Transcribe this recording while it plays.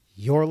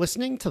You're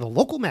listening to The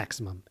Local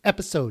Maximum,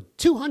 episode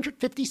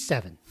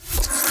 257.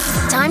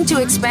 Time to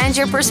expand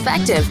your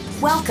perspective.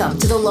 Welcome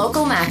to The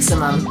Local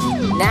Maximum.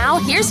 Now,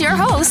 here's your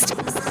host,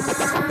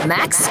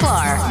 Max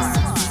Sklar.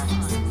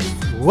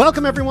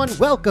 Welcome, everyone.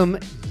 Welcome.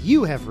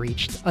 You have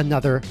reached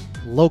another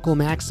Local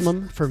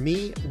Maximum. For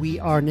me, we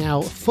are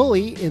now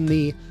fully in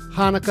the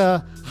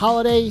Hanukkah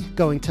holiday,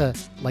 going to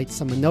light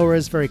some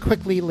menorahs very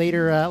quickly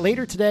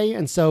later today.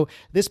 And so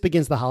this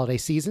begins the holiday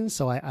season.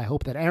 So I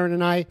hope that Aaron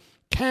and I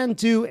can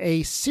do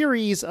a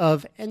series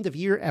of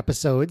end-of-year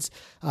episodes,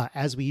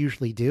 as we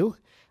usually do.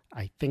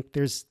 I think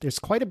there's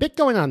quite a bit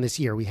going on this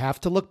year. We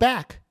have to look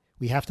back.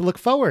 We have to look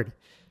forward.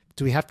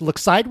 Do we have to look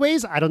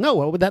sideways? I don't know.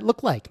 What would that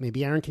look like?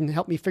 Maybe Aaron can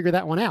help me figure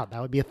that one out.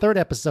 That would be a third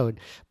episode.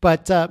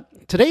 But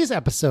today's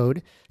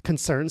episode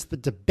concerns the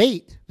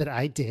debate that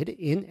I did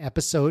in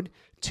episode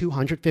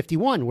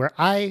 251, where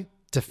I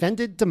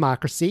defended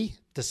democracy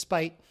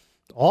despite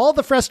all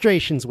the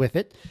frustrations with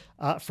it,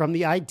 from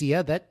the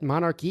idea that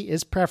monarchy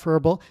is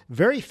preferable.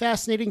 Very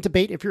fascinating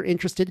debate if you're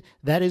interested.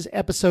 That is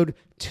episode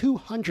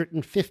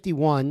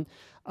 251.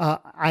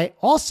 I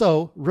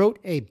also wrote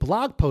a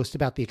blog post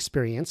about the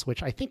experience,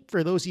 which I think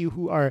for those of you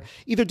who are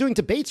either doing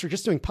debates or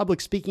just doing public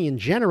speaking in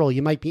general,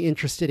 you might be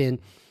interested in,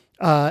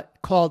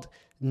 called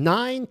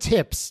 9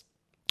 Tips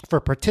for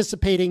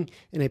Participating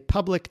in a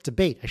Public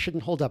Debate. I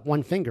shouldn't hold up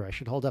one finger. I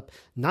should hold up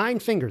 9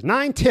 fingers.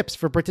 9 tips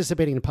for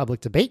participating in a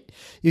public debate.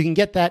 You can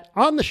get that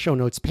on the show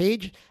notes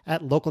page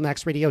at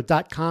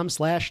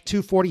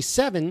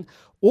localmaxradio.com/247,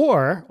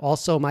 or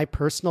also my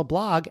personal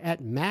blog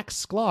at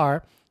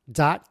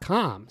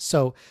maxsklar.com.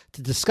 So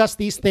to discuss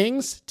these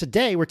things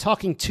today, we're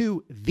talking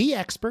to the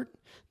expert,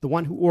 the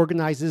one who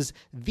organizes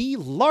the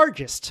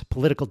largest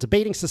political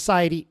debating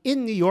society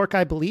in New York,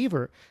 I believe,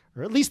 or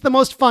at least the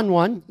most fun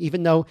one,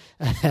 even though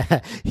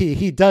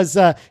he does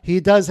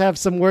have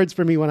some words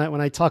for me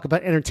when I talk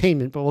about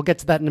entertainment, but we'll get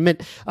to that in a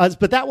minute.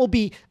 But that will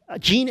be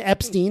Gene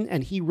Epstein,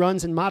 and he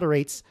runs and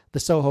moderates the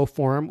Soho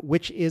Forum,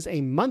 which is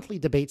a monthly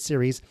debate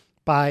series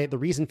by the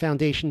Reason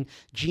Foundation.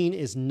 Gene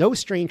is no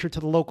stranger to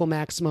the Local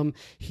Maximum.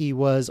 He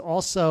was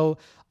also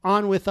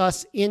on with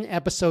us in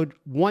episode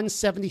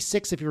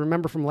 176, if you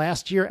remember from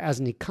last year, as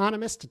an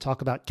economist to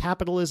talk about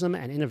capitalism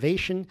and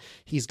innovation.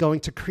 He's going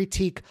to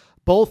critique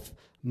both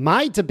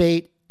my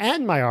debate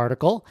and my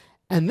article.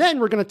 And then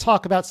we're going to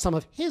talk about some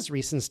of his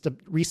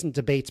recent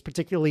debates,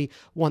 particularly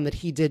one that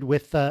he did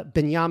with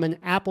Benjamin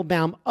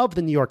Applebaum of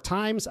the New York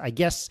Times. I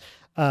guess,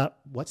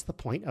 what's the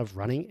point of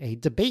running a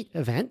debate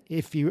event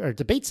a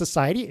debate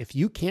society if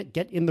you can't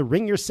get in the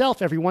ring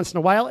yourself every once in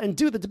a while and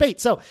do the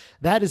debate? So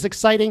that is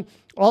exciting.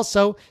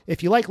 Also,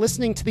 if you like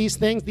listening to these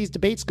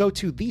debates, go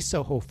to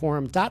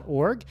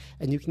thesohoforum.org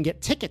and you can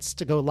get tickets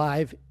to go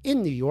live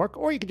in New York,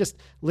 or you can just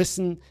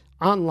listen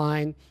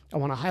online. I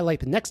want to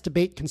highlight the next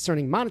debate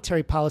concerning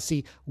monetary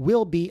policy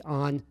will be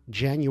on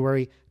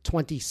January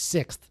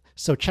 26th.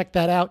 So check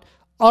that out.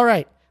 All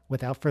right.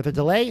 Without further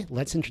delay,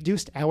 let's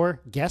introduce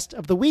our guest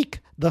of the week,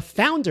 the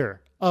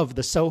founder of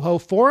the Soho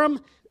Forum,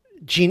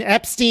 Gene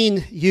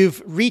Epstein.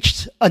 You've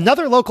reached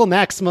another Local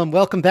Maximum.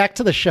 Welcome back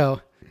to the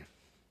show.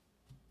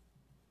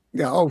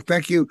 Yeah. Oh,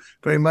 thank you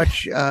very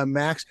much,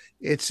 Max.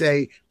 It's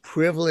a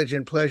privilege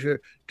and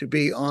pleasure to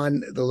be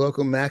on the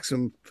Local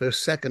Maximum for a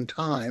second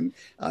time.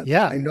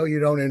 I know you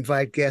don't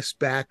invite guests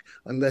back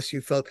unless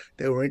you felt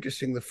they were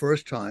interesting the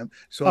first time.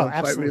 So I'm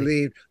absolutely quite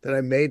relieved that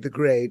I made the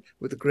grade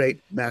with the great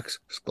Max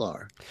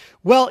Sklar.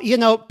 Well,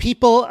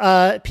 people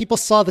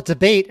saw the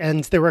debate,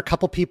 and there were a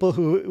couple people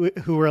who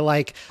were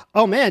like,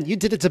 "Oh man, you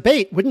did a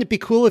debate. Wouldn't it be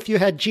cool if you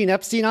had Gene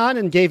Epstein on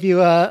and gave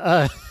you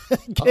a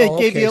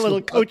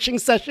little coaching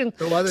session?"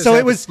 So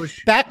it was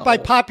backed by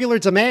popular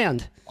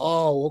demand.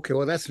 Oh, okay.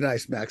 Well, that's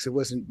nice, Max. It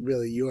wasn't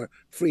really your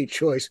free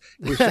choice.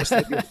 It was just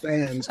that your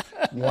fans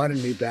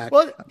wanted me back.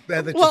 Well,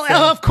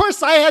 of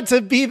course, I had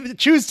to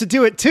choose to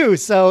do it too.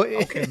 So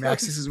okay,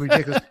 Max, this is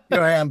ridiculous. Here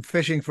I am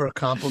fishing for a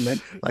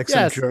compliment, like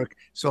some jerk.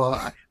 So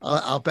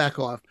I'll back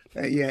off.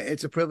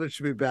 It's a privilege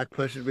to be back.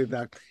 Pleasure to be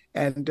back.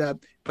 And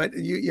but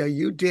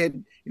you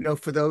did.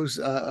 For those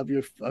of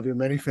your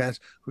many fans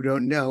who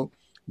don't know,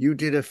 you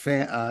did a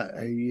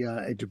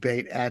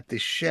debate at the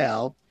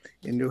Shell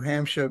in New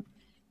Hampshire.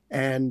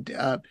 And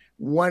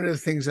one of the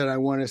things that I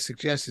want to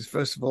suggest is,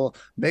 first of all,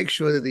 make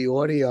sure that the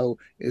audio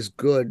is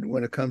good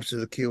when it comes to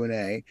the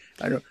Q&A.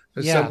 I know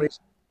for some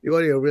reason the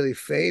audio really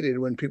faded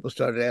when people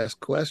started to ask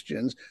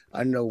questions.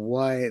 I don't know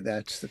why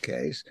that's the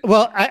case.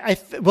 Well,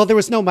 there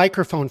was no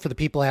microphone for the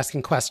people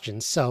asking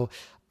questions, so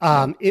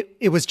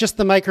it was just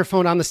the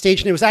microphone on the stage,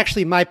 and it was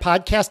actually my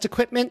podcast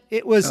equipment.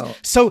 It was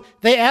so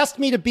they asked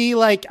me to be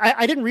like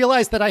I didn't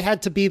realize that I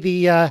had to be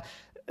the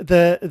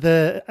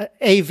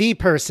AV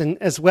person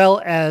as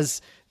well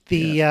as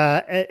the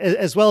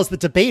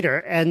debater,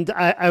 and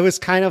I was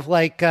kind of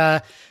like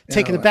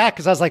taken aback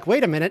because I was like,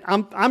 wait a minute,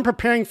 I'm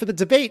preparing for the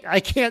debate. I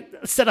can't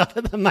set up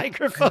the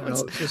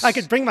microphones. I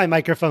could bring my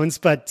microphones,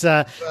 but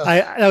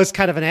that was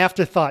kind of an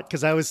afterthought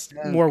because I was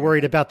more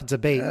worried about the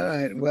debate. All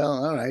right.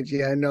 Well, all right.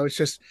 Yeah, no, it's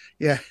just,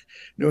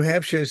 New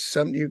Hampshire,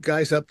 you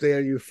guys up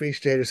there, you free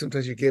staters,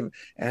 sometimes you give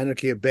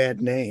anarchy a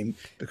bad name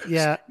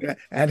because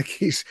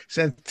anarchy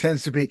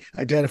tends to be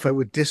identified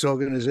with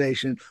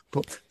disorganization,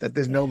 that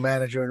there's no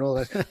manager and all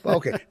that. But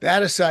okay,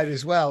 that aside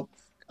as well,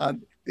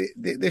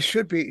 there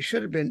should be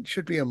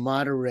a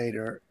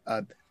moderator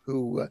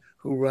who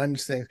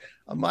runs things,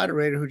 a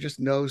moderator who just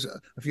knows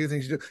a few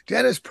things to do.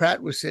 Dennis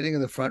Pratt was sitting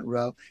in the front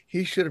row.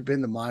 He should have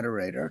been the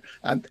moderator.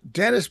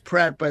 Dennis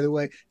Pratt, by the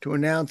way,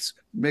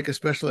 make a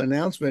special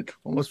announcement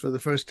almost for the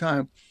first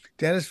time.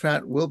 Dennis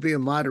Pratt will be a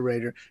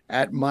moderator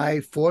at my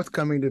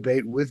forthcoming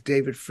debate with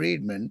David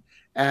Friedman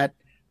at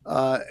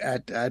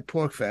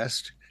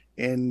PorcFest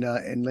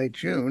in late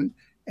June.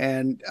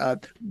 And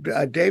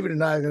David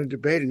and I are going to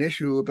debate an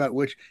issue about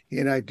which he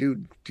and I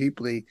do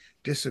deeply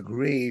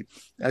disagree.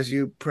 As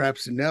you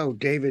perhaps know,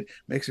 David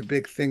makes a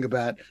big thing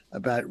about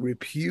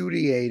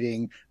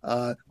repudiating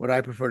what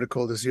I prefer to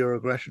call the zero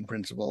aggression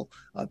principle,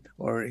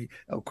 or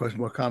of course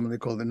more commonly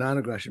called the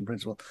non-aggression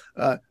principle.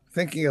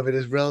 Thinking of it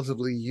as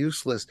relatively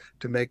useless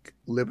to make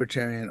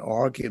libertarian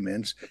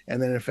arguments, and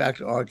then in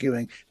fact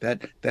arguing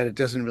that it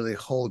doesn't really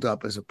hold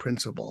up as a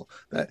principle.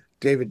 That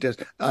David does.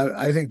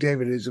 I think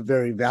David is a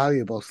very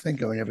valuable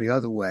thinker in every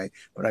other way,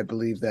 but I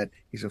believe that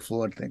he's a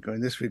flawed thinker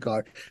in this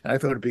regard. And I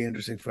thought it'd be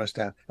interesting for us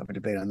to have a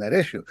debate on that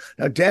issue.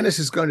 Now, Dennis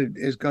is going,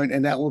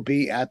 and that will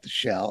be at the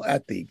Shell,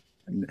 at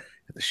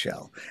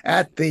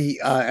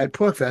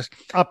PorcFest.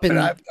 Up in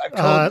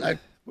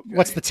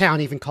what's the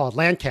town even called?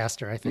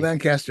 Lancaster, I think.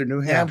 Lancaster,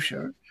 New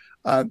Hampshire.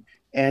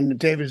 And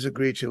David has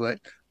agreed to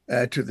it,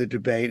 to the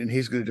debate, and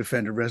he's going to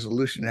defend a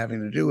resolution having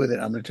to do with it.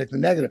 I'm going to take the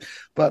negative.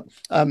 But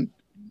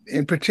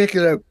in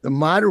particular, the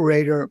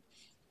moderator,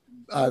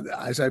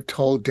 as I've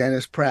told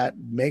Dennis Pratt,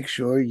 make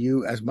sure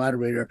you, as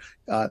moderator,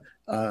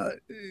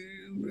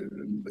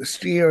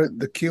 steer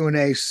the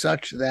Q&A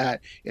such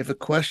that if a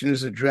question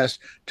is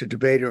addressed to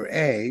debater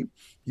A,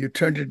 you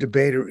turn to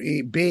debater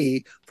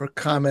B for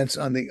comments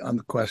on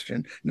the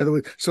question. In other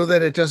words, so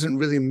that it doesn't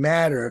really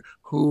matter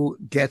who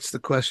gets the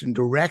question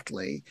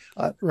directly.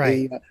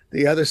 Right.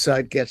 The other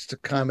side gets to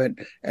comment,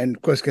 and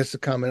of course gets to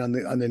comment on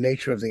the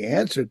nature of the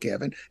answer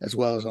given, as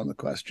well as on the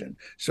question,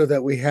 so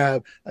that we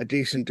have a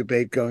decent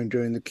debate going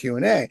during the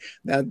Q&A.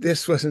 Now,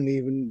 this wasn't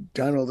even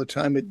done all the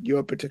time at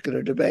your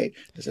particular debate,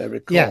 as I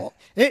recall.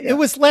 It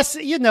was less,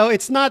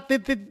 it's not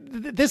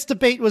this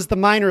debate was the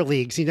minor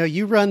leagues.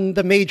 You run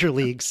the major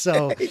leagues.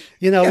 So,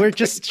 we're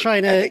just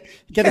trying to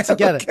get it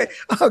together. Okay.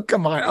 Oh,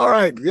 come on. All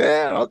right.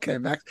 Yeah. Okay,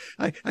 Max.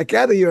 I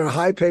gather you're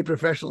a high-paid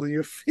professional in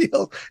your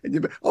field. And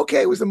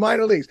it was the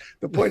minor leagues.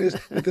 The point is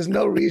that there's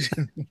no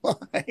reason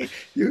why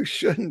you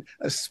shouldn't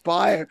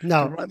aspire to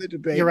run the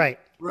debate. You're right.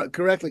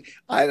 Correctly.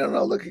 I don't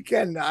know. Look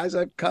again, as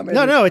I've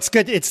commented. No, it's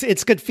good.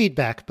 It's good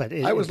feedback. But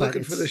I was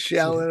looking for the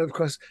Shell, and of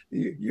course,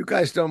 you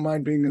guys don't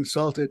mind being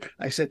insulted.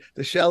 I said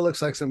the Shell looks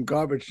like some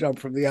garbage dump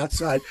from the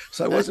outside,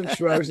 so I wasn't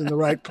sure I was in the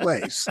right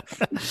place.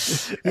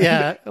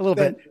 Yeah, a little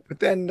bit. But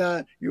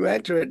then you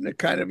enter it, and it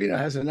kind of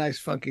has a nice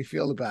funky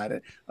feel about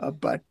it.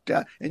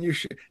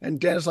 And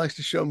Dennis likes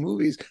to show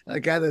movies, and I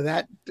gather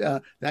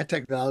that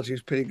technology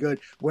is pretty good.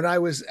 When I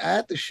was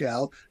at the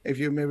Shell, if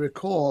you may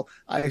recall,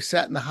 I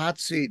sat in the hot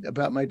seat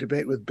about my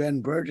debate with Ben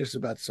Burgess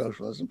about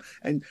socialism,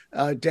 and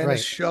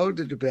Dennis showed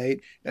the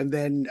debate, and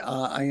then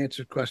I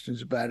answered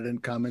questions about it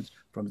and comments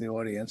from the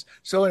audience.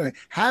 So anyway,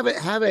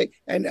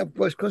 and of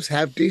course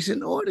have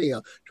decent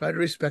audio. Try to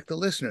respect the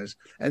listeners,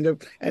 and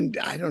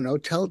I don't know.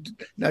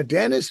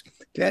 Dennis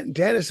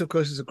of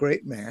course is a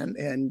great man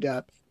and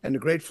a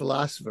great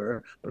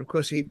philosopher, but of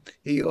course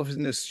he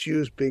often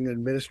eschews being an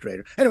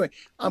administrator. Anyway,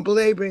 I'm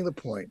belaboring the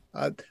point.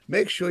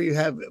 Make sure you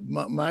have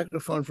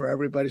microphone for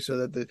everybody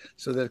so that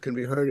it can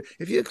be heard.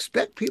 If you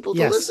expect people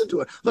to listen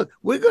to it, look,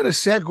 we're going to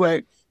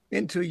segue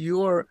into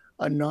your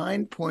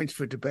 9 points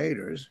for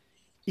debaters.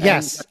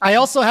 Yes, I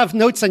also have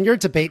notes on your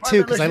debate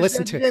too because I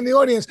listened to it. And the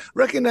audience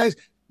recognize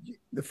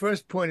the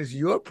first point is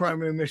your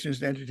primary mission is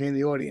to entertain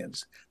the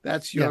audience.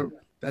 That's your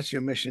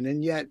mission,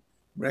 and yet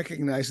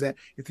recognize that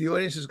if the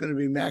audience is going to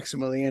be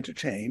maximally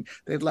entertained,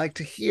 they'd like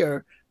to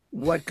hear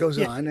what goes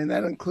on, and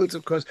that includes,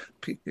 of course,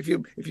 if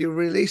you're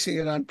releasing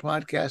it on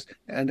podcast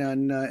and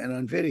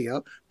on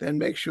video, then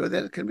make sure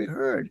that it can be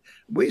heard.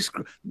 We've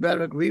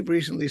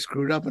recently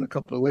screwed up in a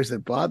couple of ways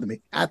that bother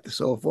me. At the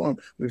Soul Forum,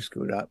 we've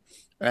screwed up.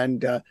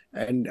 And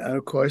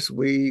of course,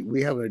 we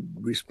have a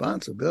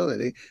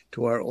responsibility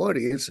to our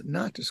audience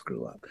not to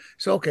screw up.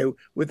 So, okay,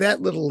 with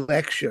that little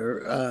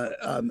lecture,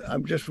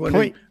 I'm just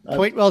wondering.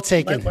 Point well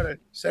taken. I want to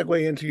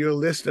segue into your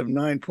list of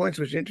 9 points,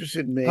 which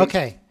interested me.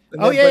 Okay.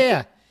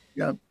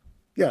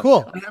 Yeah.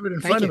 Cool. I have it in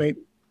front of me.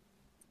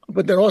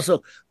 But then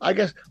also, I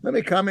guess, let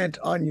me comment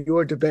on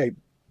your debate.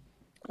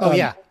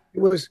 It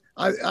was,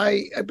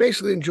 I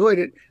basically enjoyed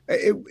it.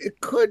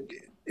 It could,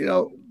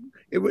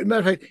 matter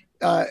of fact,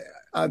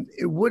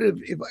 it would have,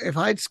 if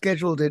I'd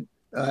scheduled it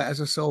as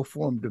a sole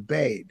form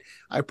debate,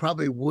 I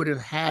probably would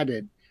have had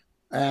it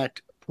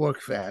at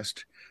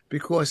Porkfest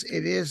because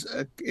it's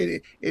a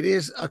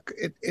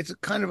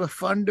kind of a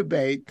fun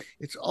debate.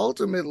 It's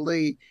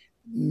ultimately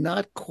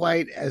not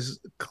quite as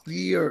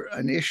clear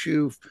an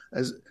issue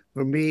as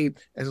for me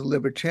as a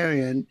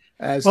libertarian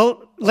as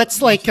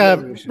let's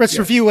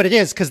review what it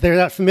is because they're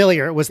not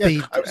familiar. It was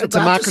the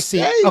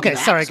democracy. Okay,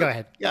 sorry, go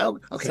ahead. Yeah,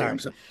 okay.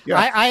 Sorry.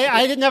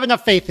 I didn't have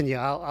enough faith in you.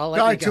 I'll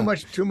let you go.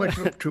 Too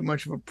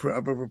much of a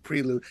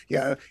prelude.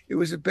 Yeah, it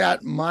was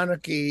about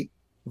monarchy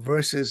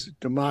versus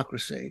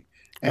democracy.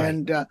 Right.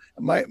 And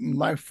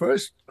my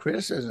first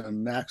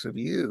criticism, Max, of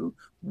you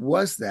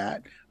was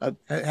that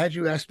had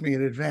you asked me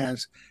in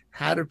advance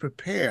how to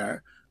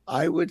prepare,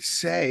 I would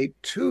say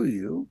to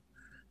you,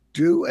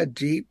 do a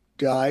deep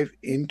dive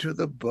into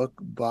the book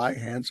by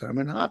Hans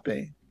Hermann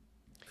Hoppe.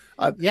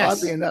 Yes.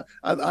 Oddly enough,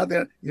 in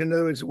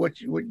other words,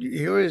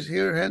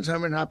 here Hans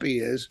Hermann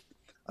Hoppe is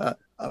a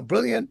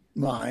brilliant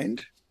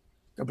mind,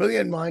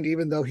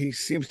 even though he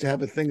seems to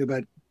have a thing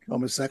about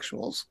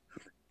homosexuals.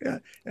 Yeah,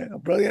 a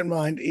brilliant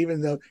mind,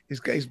 even though he's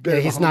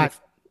he's not.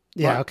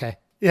 Yeah, okay.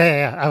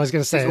 Yeah. I was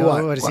going to say,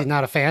 what is he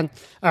not a fan?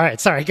 All right,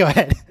 sorry. Go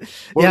ahead.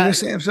 What were you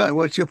saying? I'm sorry.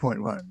 What's your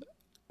point, Warren?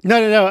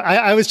 No.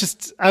 I was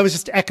just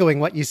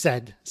echoing what you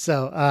said.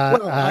 So,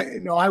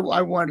 I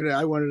wanted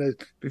to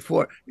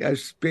before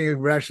as being a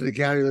rationally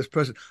garrulous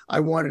person, I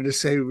wanted to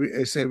say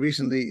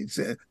recently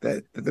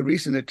that the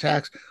recent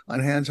attacks on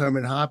Hans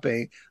Hermann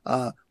Hoppe,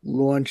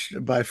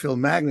 launched by Phil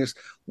Magnus,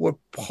 were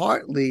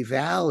partly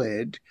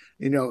valid.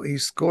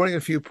 He's scoring a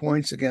few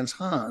points against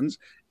Hans.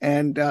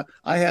 And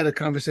I had a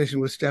conversation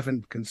with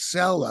Stefan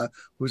Kinsella,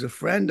 who's a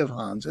friend of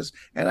Hans's,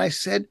 and I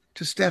said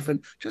to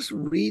Stefan, just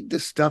read the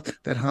stuff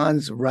that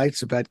Hans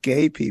writes about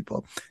gay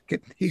people.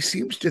 He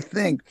seems to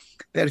think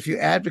that if you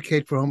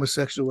advocate for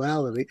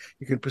homosexuality,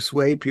 you can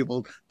persuade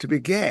people to be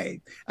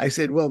gay. I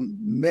said, well,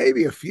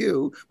 maybe a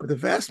few, but the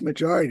vast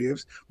majority of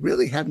us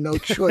really have no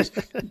choice.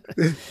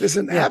 There's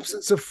an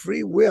absence of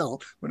free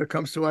will when it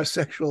comes to our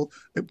sexual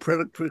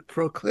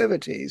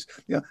proclivities.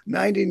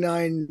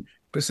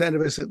 99%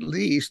 of us at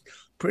least,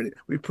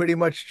 we pretty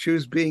much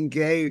choose being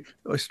gay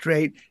or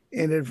straight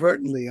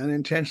inadvertently,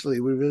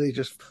 unintentionally. We really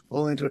just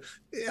fall into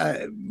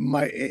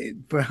it.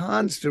 For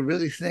Hans to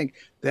really think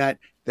that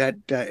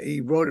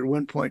he wrote at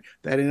one point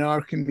that in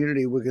our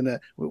community we're gonna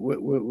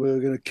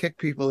kick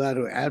people out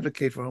who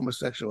advocate for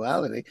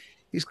homosexuality.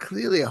 He's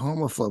clearly a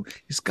homophobe.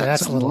 He's got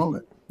something wrong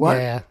with it.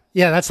 What?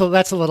 Yeah. That's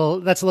a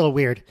little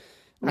weird.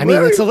 I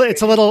mean, it's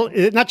a little,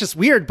 not just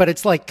weird, but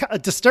it's like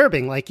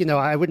disturbing. Like,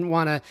 I wouldn't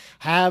want to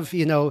have,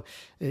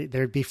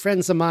 there'd be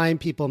friends of mine,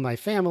 people in my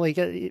family.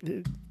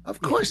 Of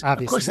course.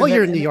 Well,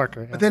 you're a New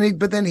Yorker. But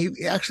then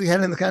he actually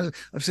had in the concept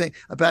of saying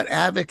about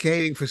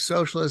advocating for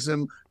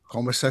socialism,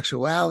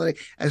 homosexuality,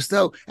 as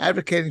though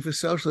advocating for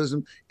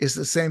socialism is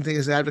the same thing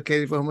as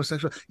advocating for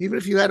homosexuality. Even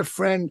if you had a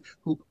friend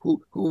who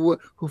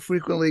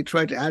frequently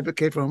tried to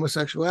advocate for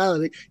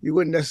homosexuality, you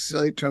wouldn't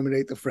necessarily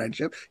terminate the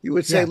friendship. You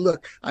would say,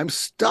 "Look, I'm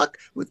stuck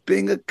with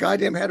being a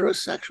goddamn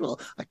heterosexual.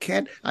 I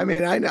can't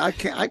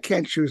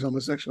choose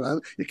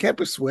homosexuality. You can't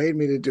persuade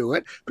me to do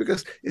it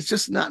because it's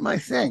just not my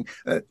thing.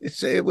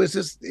 It was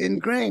just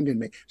ingrained in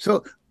me."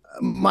 So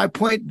my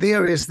point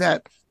there is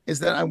that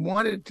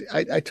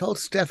I told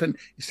Stefan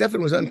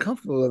was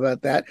uncomfortable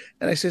about that.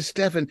 And I said,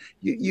 Stefan,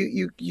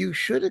 you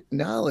should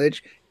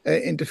acknowledge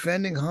in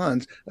defending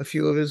Hans a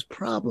few of his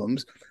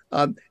problems.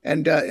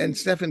 And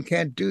Stefan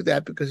can't do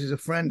that because he's a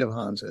friend of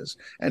Hans's.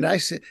 And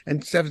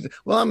Stefan said,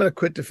 well, I'm going to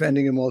quit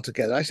defending him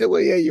altogether. I said,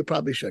 well, yeah, you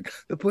probably should.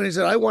 The point is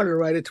that I wanted to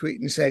write a tweet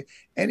and say,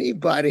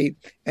 anybody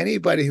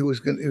who was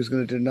going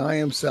to deny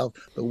himself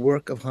the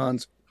work of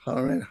Hans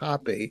Hermann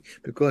Hoppe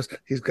because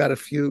he's got a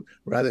few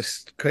rather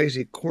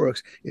crazy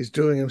quirks is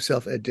doing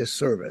himself a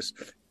disservice.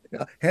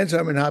 Hans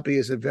Hermann Hoppe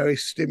is a very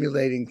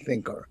stimulating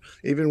thinker.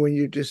 Even when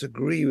you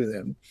disagree with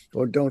him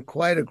or don't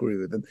quite agree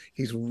with him,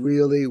 he's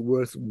really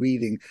worth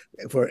reading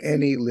for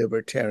any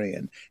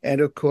libertarian.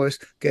 And of course,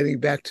 getting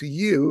back to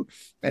you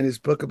and his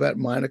book about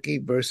monarchy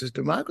versus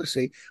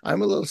democracy,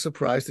 I'm a little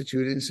surprised that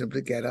you didn't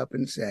simply get up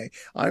and say,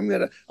 I'm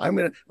gonna,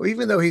 well,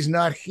 even though he's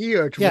not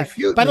here to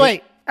refute. By the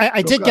way,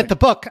 I did get the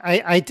book.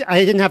 I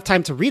didn't have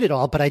time to read it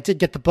all, but I did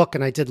get the book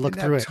and I did look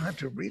through it. Time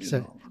to read it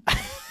all.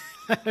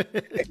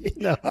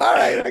 No. All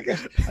right.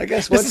 I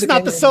guess this is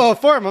not the SOA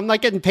forum. I'm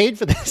not getting paid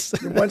for this.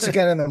 Once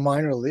again in the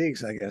minor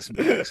leagues, I guess.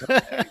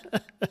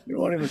 You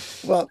won't even.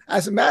 Well,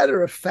 as a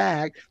matter of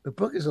fact, the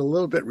book is a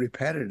little bit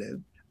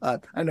repetitive.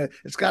 I know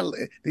it's got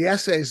the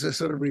essays that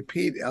sort of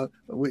repeat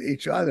with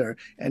each other,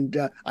 and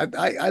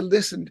I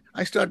listened.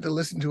 I started to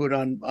listen to it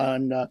on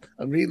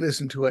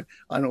re-listen to it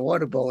on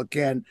Audible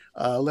again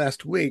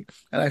last week,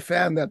 and I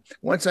found that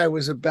once I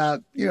was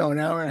about an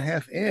hour and a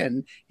half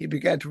in, he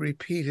began to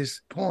repeat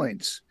his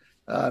points.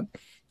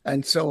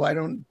 And so I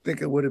don't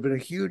think it would have been a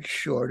huge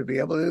chore to be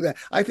able to do that.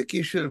 I think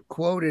you should have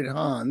quoted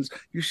Hans.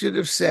 You should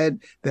have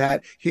said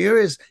that here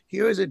is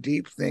a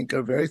deep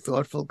thinker, very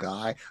thoughtful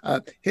guy.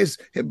 I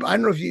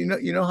don't know if you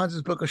know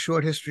Hans's book, A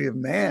Short History of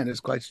Man, is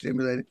quite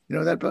stimulating. You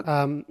know that book?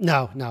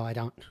 No, I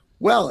don't.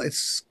 Well,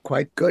 it's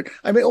quite good.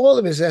 I mean, all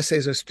of his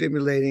essays are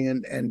stimulating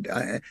and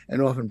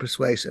often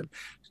persuasive.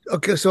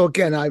 Okay, so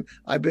again,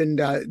 I've been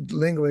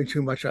lingering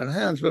too much on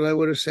Hans, but I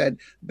would have said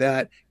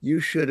that you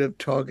should have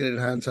targeted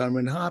Hans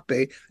Hermann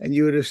Hoppe, and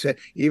you would have said,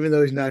 even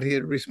though he's not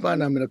here to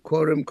respond, I'm going to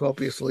quote him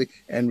copiously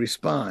and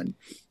respond.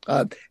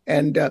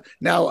 And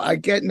now I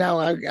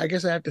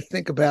guess I have to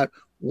think about,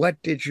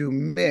 what did you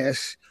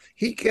miss?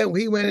 He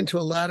went into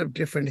a lot of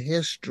different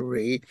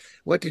history.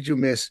 What did you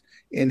miss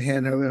in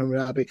Hans Hermann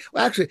Hoppe?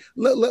 Well, actually,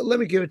 let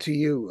me give it to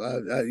you.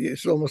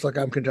 It's almost like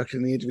I'm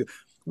conducting the interview.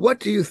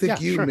 What do you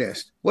think you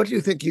missed? What do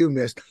you think you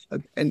missed?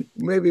 And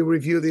maybe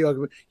review the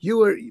argument. You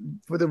were,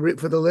 for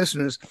the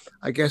listeners,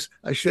 I guess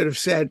I should have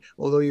said,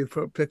 although you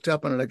picked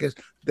up on it, I guess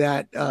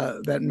that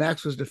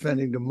Max was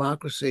defending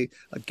democracy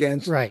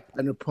against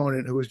an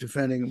opponent who was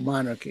defending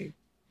monarchy.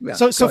 Yeah,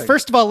 so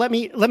first of all, let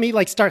me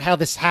like start how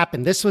this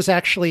happened. This was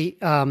actually,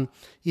 the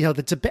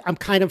debate. I'm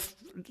kind of,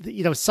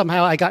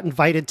 somehow I got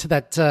invited to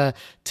that,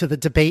 to the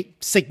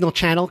debate Signal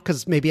channel,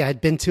 because maybe I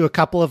had been to a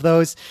couple of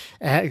those,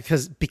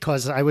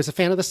 because I was a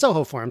fan of the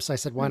Soho Forum. So I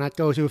said, why not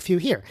go to a few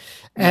here?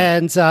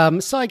 And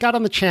so I got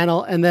on the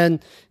channel, and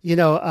then,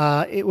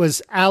 it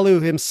was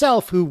Alu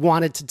himself who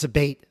wanted to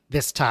debate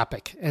this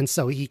topic. And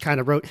so he kind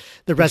of wrote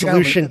the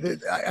resolution.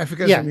 I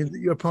forget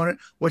your opponent.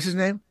 What's his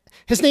name?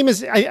 His name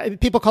is,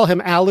 people call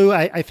him Alu.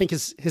 I think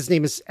his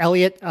name is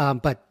Elliot,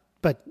 but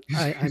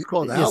he's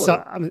called Alu.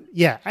 So,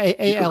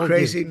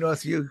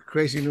 A-L-U.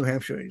 Crazy New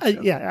Hampshire. I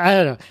don't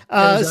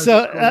know.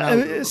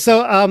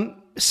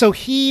 So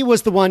he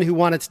was the one who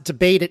wanted to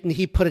debate it, and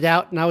he put it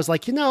out, and I was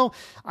like,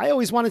 I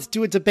always wanted to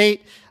do a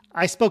debate.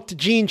 I spoke to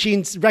Gene.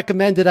 Gene's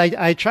recommended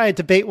I try a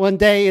debate one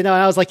day, and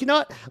I was like,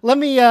 what? Let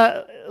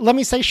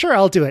me say, sure,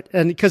 I'll do it.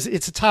 And because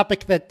it's a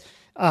topic that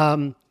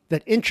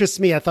interests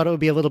me, I thought it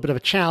would be a little bit of a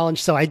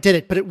challenge. So I did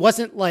it, but it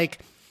wasn't like,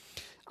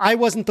 I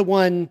wasn't the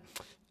one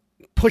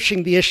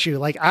pushing the issue.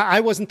 Like I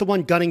wasn't the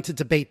one gunning to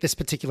debate this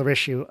particular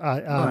issue.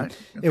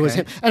 It was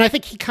him. And I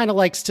think he kind of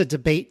likes to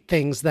debate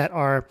things that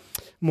are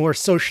more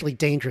socially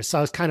dangerous. So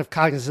I was kind of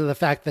cognizant of the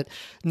fact that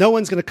no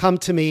one's going to come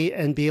to me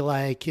and be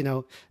like,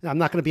 I'm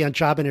not going to be on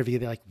job interview.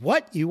 They're like,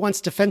 what? You once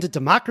defended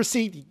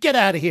democracy? Get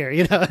out of here.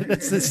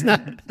 It's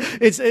not,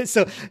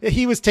 so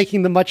he was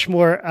taking the much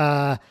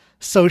more,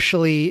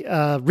 socially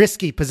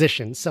risky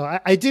position. So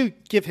I do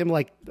give him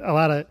like a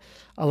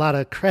lot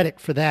of credit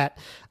for that.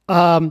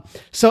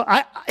 So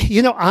I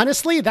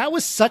honestly, that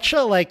was such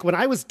a, like, when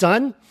I was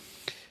done,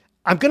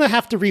 I'm going to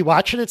have to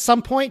rewatch it at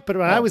some point, but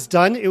when I was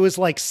done, it was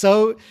like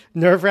so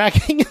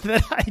nerve-wracking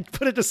that I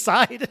put it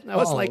aside, and I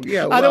was I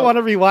don't want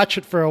to rewatch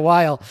it for a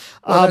while.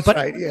 That's but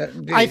right. Yeah,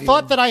 indeed, I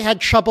thought that I had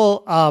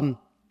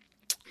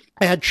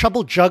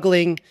trouble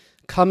juggling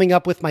coming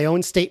up with my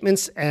own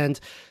statements and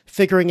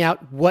figuring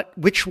out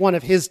which one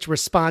of his to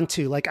respond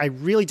to. Like, I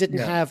really didn't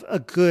have a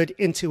good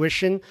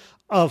intuition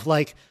of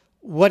like,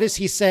 what is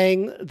he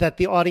saying that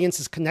the audience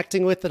is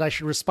connecting with that I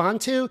should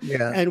respond to?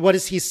 Yeah. And what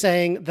is he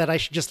saying that I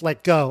should just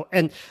let go?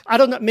 And I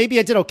don't know, maybe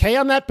I did okay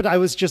on that, but I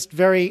was just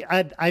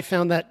I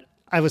found that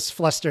I was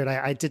flustered.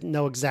 I didn't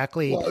know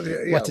exactly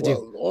what to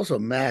do. Also,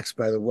 Max,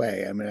 by the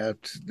way, I mean,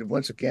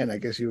 once again, I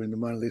guess you were in the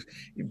minor leagues.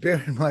 You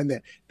bear in mind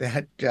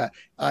that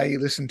I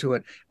listened to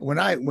it when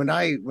I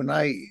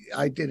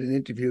did an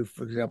interview,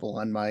 for example,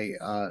 on my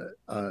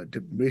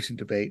recent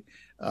debate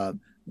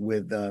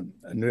with a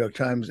New York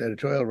Times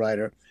editorial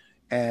writer,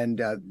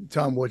 and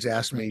Tom Woods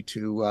asked me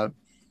to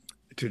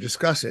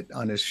discuss it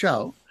on his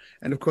show,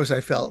 and of course, I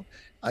felt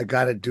I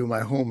got to do my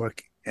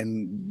homework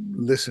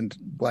and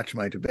watch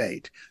my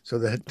debate so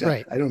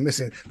that I don't miss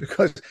it.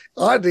 Because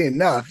oddly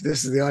enough,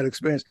 this is the odd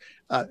experience.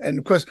 And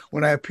of course,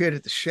 when I appeared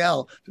at the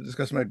Shell to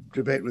discuss my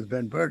debate with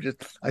Ben Burgess,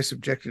 I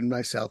subjected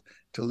myself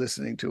to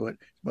listening to it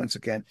once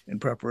again in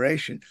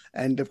preparation.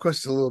 And of course,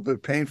 it's a little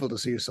bit painful to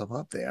see yourself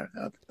up there.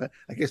 But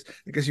I guess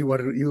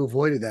you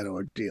avoided that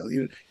ordeal.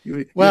 You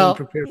didn't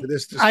prepare for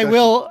this discussion.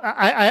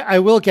 I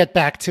will get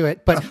back to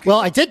it. But okay.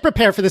 I did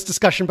prepare for this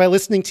discussion by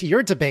listening to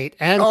your debate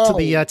and to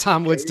the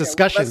Tom Woods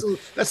discussion. Well,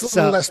 that's a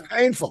little less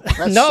painful.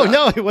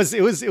 No, it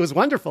was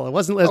wonderful. It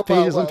wasn't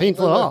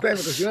painful at all.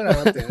 Because you're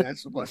not up there.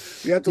 That's the point.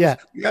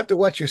 You have to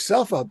watch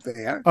yourself up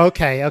there.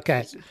 Okay.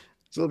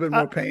 It's a little bit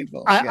more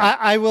painful.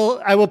 I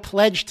will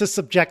pledge to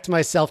subject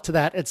myself to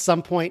that at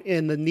some point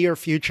in the near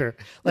future.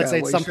 Let's say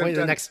at some point in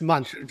the next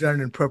month. Should have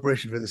done it in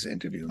preparation for this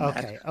interview.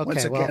 Okay.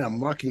 Once again, I'm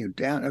marking you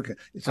down. Okay.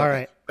 It's all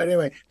right. But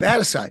anyway, that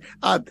aside,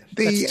 that's 2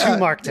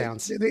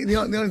 markdowns. The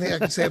only thing I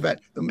can say about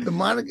the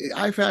monarchy,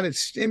 I found it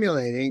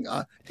stimulating.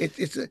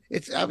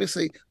 It's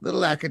obviously a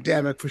little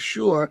academic for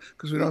sure,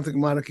 because we don't think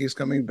monarchy is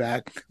coming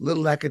back. A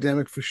little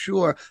academic for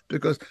sure,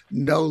 because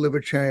no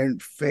libertarian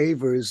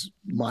favors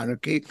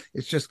monarchy.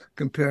 It's just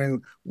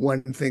comparing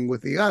one thing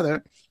with the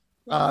other.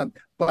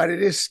 But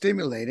it is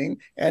stimulating,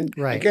 and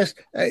I guess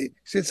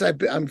since I've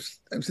been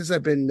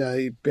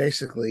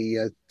basically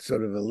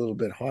sort of a little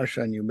bit harsh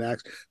on you,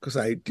 Max, because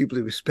I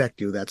deeply respect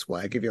you. That's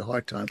why I give you a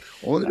hard time.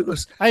 Only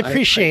because I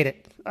appreciate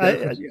it.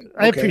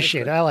 I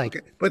appreciate it. I like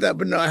it. But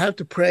no, I have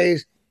to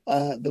praise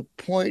the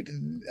point,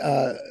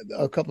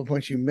 a couple of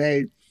points you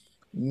made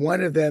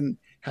one of them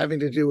having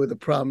to do with the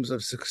problems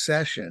of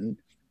succession,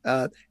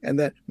 and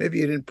that maybe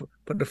you didn't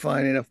put a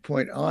fine enough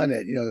point on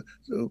it.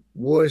 The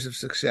wars of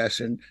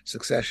succession.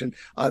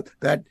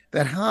 That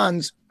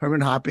Hans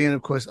Hermann Hoppe and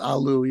of course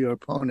Alu, your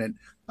opponent,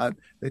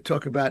 they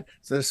talk about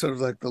sort of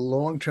like the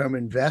long-term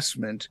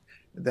investment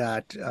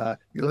that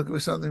you're looking for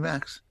something,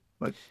 Max.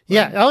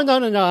 Yeah. Oh,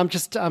 no. I'm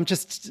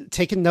just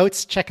taking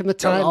notes, checking the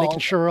time, making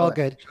sure we're all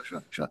good.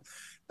 Sure.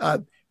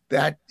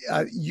 That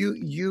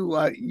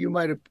you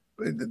might have.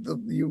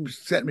 You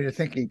set me to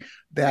thinking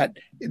that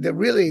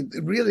really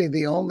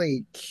the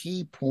only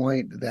key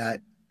point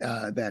that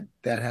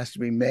has to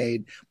be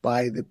made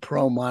by the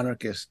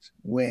pro-monarchist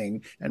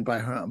wing and by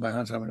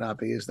Hans Hermann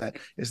Hoppe is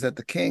that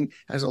the king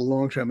has a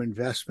long-term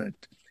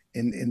investment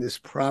in this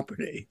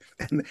property,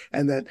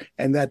 and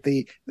that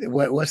the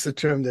what's the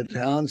term that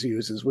Hans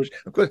uses, which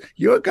of course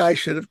your guy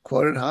should have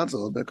quoted Hans a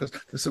little bit because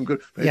there's some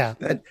good.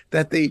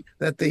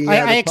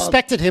 I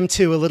expected him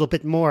to a little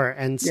bit more,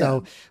 and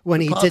so when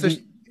he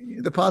didn't.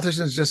 The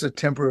politician is just a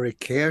temporary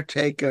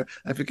caretaker.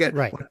 I forget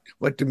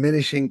what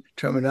diminishing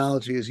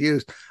terminology is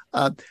used.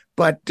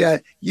 But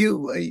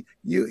you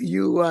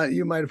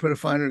might have put a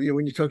finer,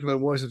 when you talked about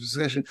wars of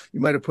succession, you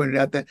might have pointed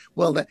out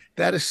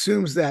that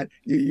assumes that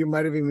you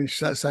might have even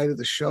cited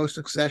the show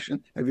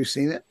Succession. Have you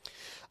seen it?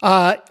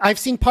 I've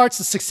seen parts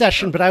of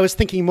Succession, but I was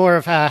thinking more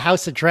of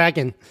House of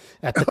Dragon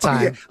at the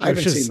time. Yeah, I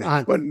haven't seen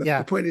that.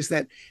 The point is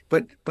that,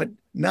 but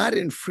not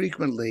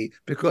infrequently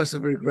because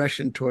of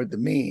regression toward the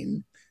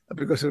mean.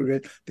 Because of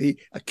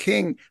a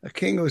king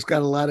who's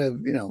got a lot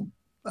of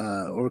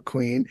or a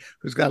queen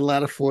who's got a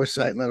lot of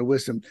foresight and a lot of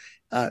wisdom,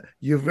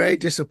 you're very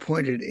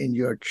disappointed in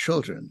your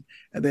children,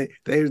 and they're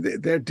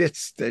rather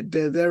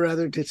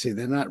ditzy.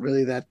 They're not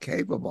really that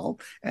capable,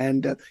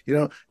 and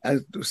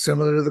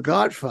similar to the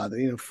Godfather,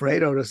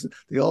 Fredo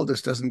the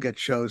oldest doesn't get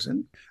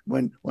chosen.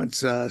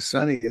 Once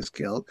Sonny is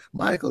killed,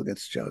 Michael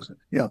gets chosen.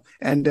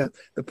 And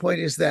the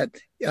point is that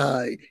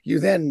you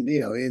then,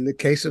 in the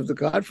case of the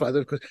Godfather,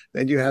 of course,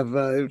 then you have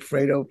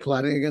Fredo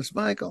plotting against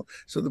Michael.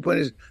 So the point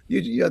is,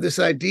 you this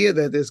idea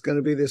that there's going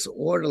to be this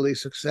orderly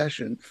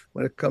succession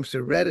when it comes to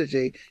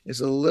heredity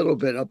is a little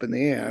bit up in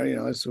the air,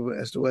 as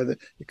to whether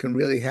it can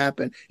really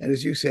happen. And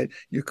as you said,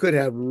 you could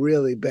have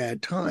really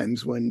bad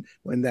times when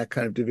that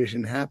kind of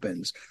division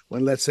happens.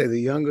 When, let's say, the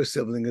younger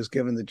sibling is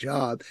given the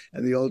job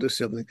and the older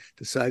sibling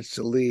decides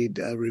to lead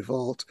a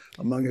revolt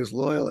among his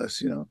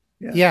loyalists,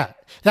 Yeah,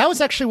 that was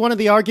actually one of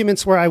the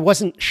arguments where I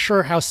wasn't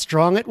sure how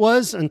strong it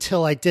was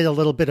until I did a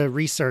little bit of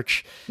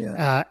research.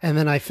 And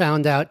then I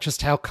found out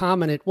just how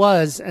common it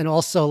was. And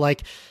also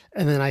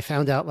and then I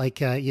found out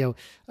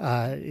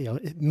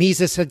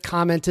Mises had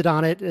commented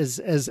on it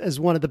as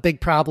one of the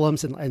big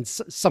problems. And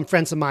some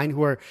friends of mine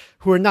who are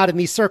not in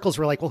these circles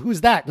were like, well,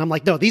 who's that? And I'm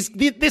like, no,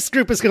 this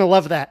group is going to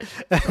love that.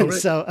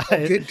 So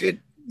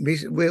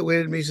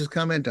where did Mises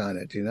comment on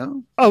it? Do you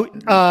know?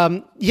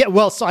 Yeah.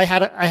 Well, so I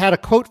had a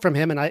quote from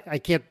him, and I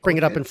can't bring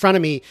it up in front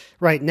of me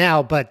right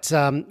now, but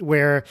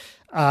where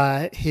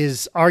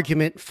his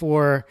argument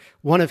for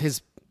one of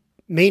his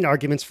main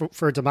arguments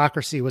for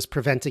democracy was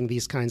preventing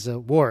these kinds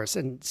of wars.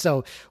 And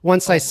so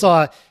once I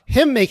saw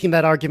him making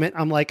that argument,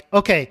 I'm like,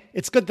 okay,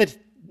 it's good that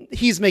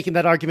he's making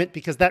that argument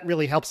because that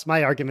really helps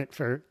my argument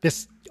for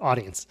this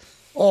audience.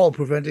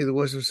 Preventing the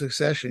wars of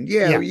succession.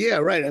 Yeah,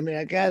 right. I mean,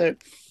 I gather.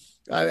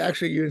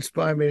 You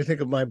inspired me to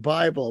think of my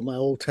Bible, my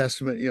Old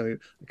Testament. I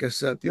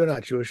guess you're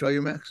not Jewish, are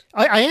you, Max?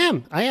 I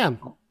am.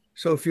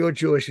 So if you're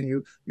Jewish, and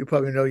you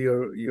probably know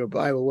your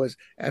Bible was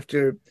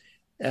after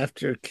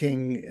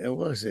King,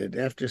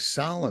 after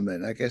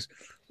Solomon, I guess.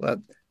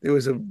 Well, there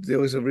was a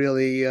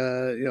really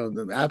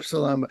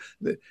Absalom,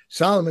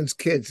 Solomon's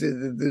kids,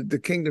 the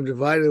kingdom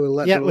divided.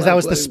 That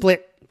was the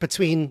split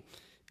between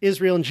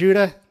Israel and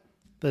Judah,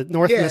 the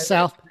north and the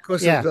south.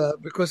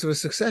 Because of a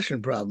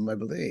succession problem, I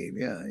believe.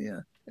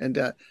 Yeah. And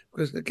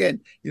because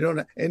again, you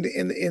don't. And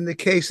in the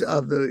case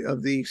of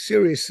the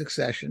serious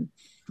succession,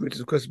 which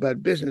is of course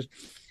about business,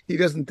 he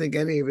doesn't think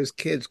any of his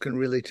kids can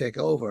really take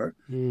over,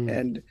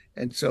 and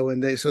so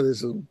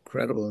there's an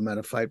incredible amount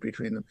of fight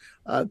between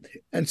them,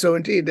 and so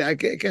indeed, I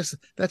guess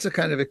that's a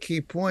kind of a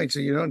key point. So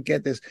you don't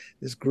get this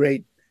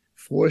great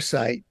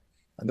foresight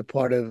on the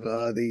part of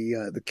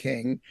the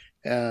king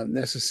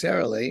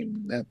necessarily,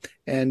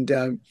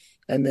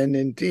 and then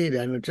indeed,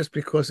 just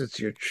because it's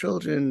your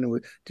children,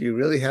 do you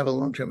really have a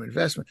long-term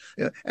investment?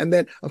 And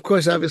then, of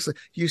course, obviously,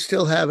 you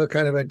still have a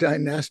kind of a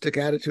dynastic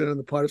attitude on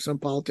the part of some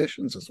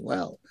politicians as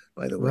well,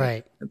 by the way.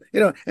 Right.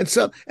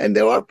 And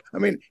there are,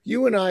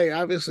 you and I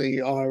obviously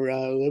are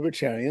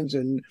libertarians,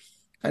 and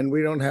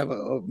we don't have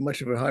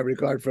much of a high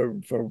regard for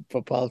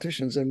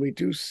politicians. And we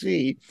do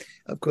see,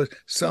 of course,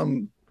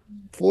 some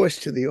force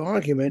to the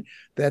argument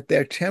that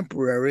they're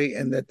temporary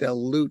and that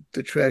they'll loot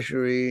the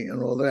treasury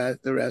and all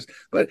that, the rest.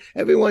 But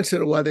every once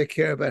in a while, they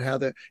care about how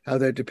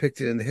they're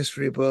depicted in the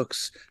history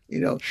books.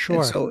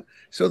 Sure. And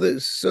so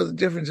the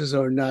differences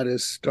are not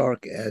as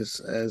stark as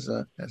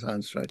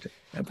Hans tried to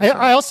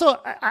emphasize.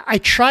 I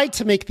tried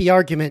to make the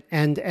argument,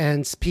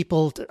 and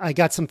people, I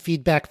got some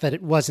feedback that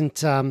it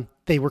wasn't.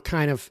 They were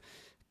kind of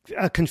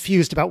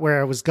confused about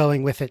where I was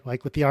going with it,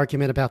 like with the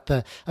argument about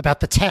the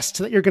test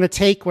that you're going to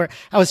take, where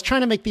I was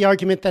trying to make the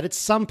argument that at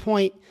some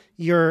point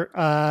you're,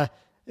 I'm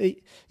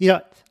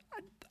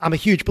a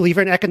huge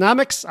believer in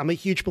economics. I'm a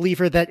huge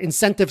believer that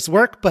incentives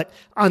work, but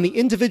on the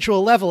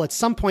individual level, at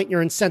some point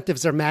your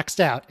incentives are maxed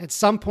out. At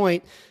some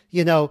point,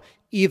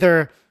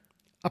 either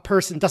a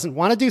person doesn't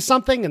want to do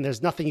something and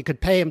there's nothing you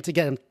could pay them to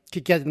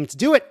get them to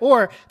do it,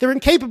 or they're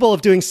incapable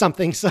of doing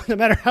something. So no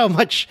matter how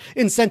much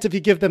incentive you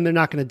give them, they're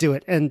not going to do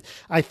it. And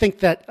I think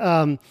that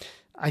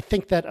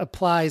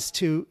applies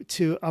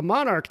to a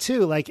monarch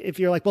too. Like if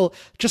you're like, well,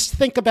 just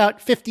think about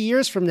 50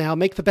 years from now,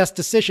 make the best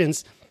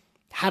decisions.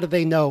 How do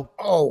they know?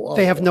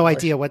 They have no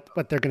idea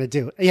what they're going to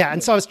do. Yeah.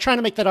 And so I was trying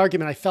to make that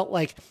argument. I felt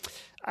like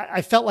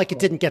it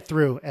didn't get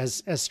through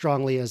as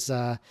strongly as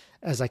I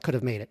could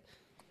have made it.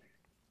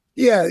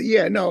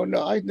 Yeah, no,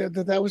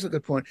 that was a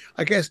good point,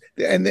 I guess.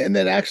 And then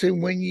actually,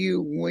 when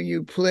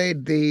you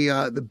played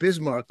the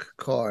Bismarck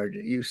card,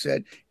 you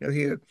said,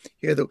 here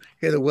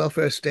the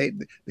welfare state,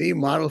 the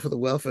model for the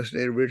welfare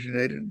state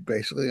originated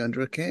basically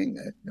under a king.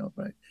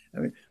 Right? I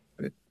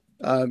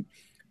mean,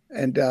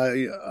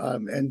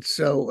 and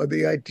so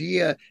the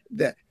idea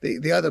that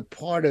the other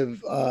part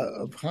of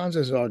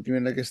Hans's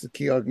argument, I guess the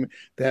key argument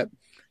that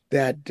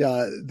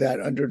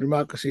under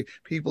democracy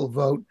people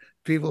vote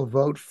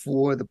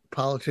for the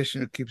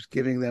politician who keeps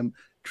giving them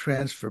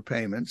transfer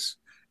payments,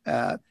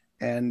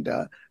 and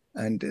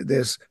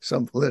there's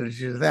some validity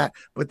to that.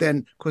 But then,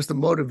 of course, the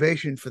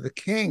motivation for the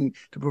king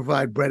to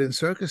provide bread and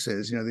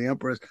circuses, the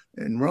emperors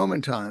in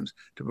Roman times,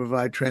 to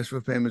provide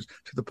transfer payments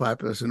to the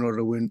populace in order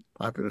to win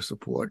popular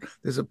support.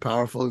 There's a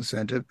powerful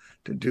incentive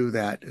to do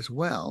that as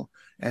well.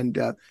 And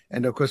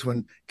of course,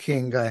 when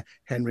King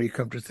Henry,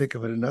 come to think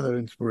of it, another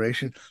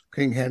inspiration,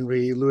 King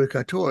Henry Louis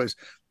XIV,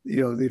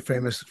 the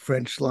famous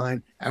French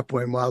line,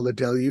 "Après-moi le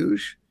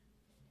déluge."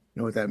 You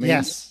know what that means?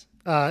 Yes.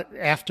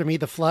 After me,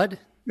 the flood.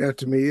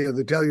 To me,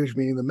 the deluge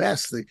meaning the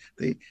mess,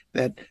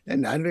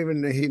 and I don't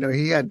even,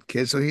 he had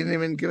kids, so he didn't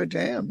even give a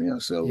damn,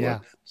 So yeah.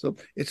 So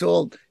it's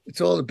all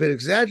a bit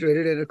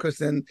exaggerated, and of course,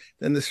 then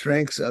the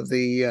strengths of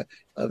the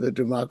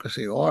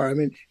democracy are, I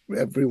mean,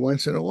 every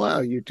once in a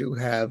while you do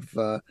have,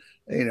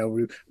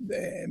 maybe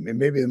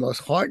the most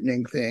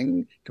heartening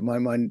thing to my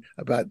mind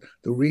about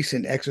the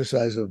recent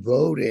exercise of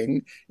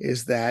voting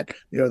is that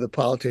the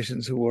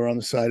politicians who were on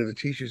the side of the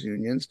teachers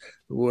unions,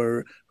 who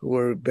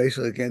were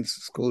basically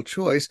against school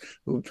choice,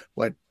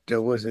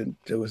 was in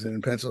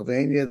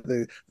Pennsylvania,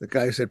 the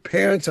guy who said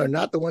parents are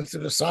not the ones to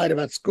decide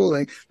about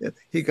schooling,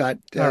 he got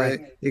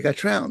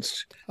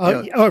trounced.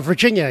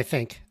 Virginia, I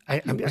think. I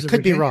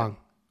could be wrong.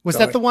 Was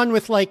that the one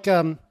with like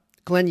Glenn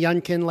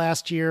Youngkin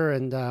last year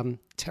and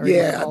Terry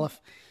McAuliffe?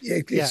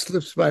 It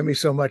slips by me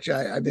so much.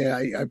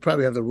 I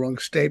probably have the wrong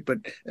state,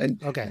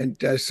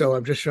 so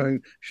I'm just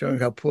showing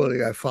how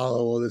poorly I follow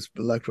all this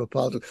electoral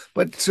politics.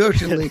 But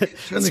certainly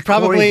it's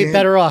probably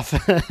better off.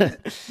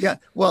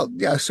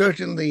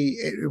 Certainly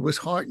it was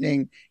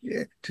heartening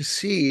to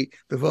see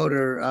the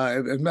voter.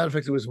 As a matter of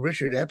fact, it was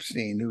Richard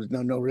Epstein, who was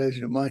no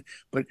relation of mine.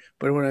 But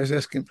when I was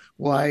asking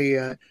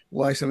why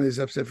some of this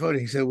upset voting,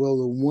 he said, "Well,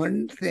 the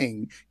one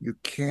thing you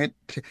can't,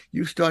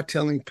 you start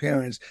telling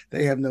parents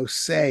they have no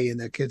say in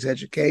their kids'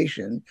 education,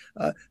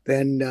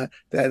 then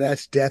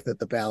that's death at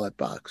the ballot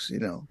box,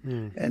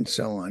 and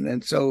so on."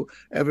 And so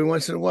every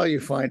once in a while you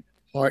find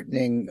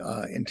heartening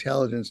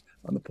intelligence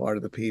on the part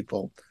of the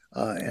people,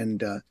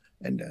 and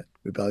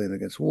rebellion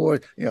against war.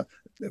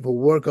 If a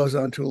war goes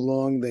on too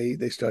long,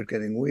 they start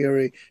getting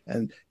weary,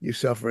 and you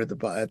suffer at the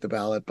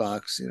ballot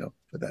box,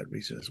 for that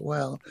reason as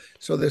well.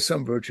 So there's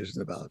some virtues in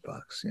the ballot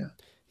box.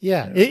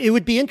 Yeah. It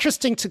would be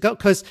interesting to go,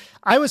 because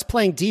I was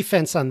playing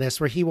defense on this,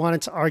 where he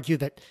wanted to argue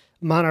that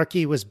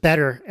monarchy was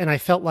better. And I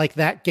felt like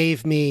that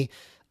gave me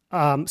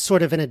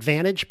sort of an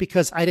advantage,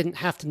 because I didn't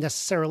have to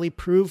necessarily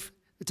prove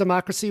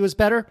democracy was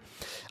better.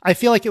 I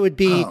feel like it would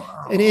be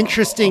an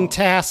interesting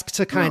task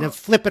to kind of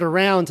flip it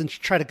around and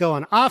try to go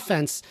on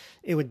offense.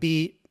 It would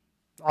be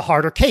a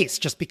harder case,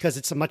 just because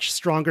it's a much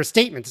stronger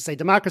statement to say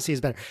democracy is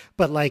better.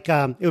 But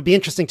it would be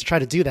interesting to try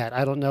to do that.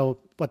 I don't know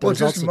what the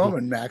results just a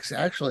moment, Max.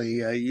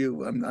 Actually,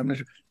 I'm not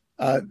sure.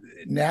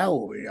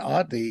 Now,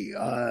 oddly,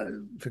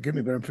 forgive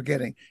me, but I'm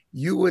forgetting.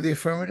 You were the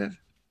affirmative?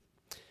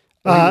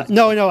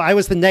 No, I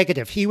was the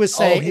negative. He was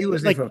saying, he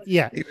was the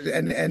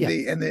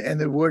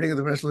the wording of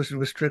the resolution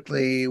was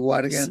strictly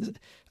what again?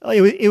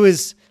 It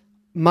was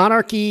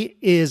monarchy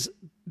is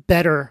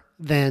better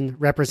than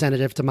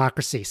representative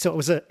democracy. So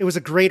it was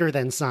a greater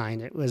than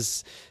sign. It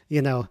was,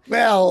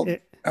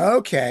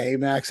 okay,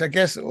 Max. I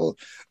guess all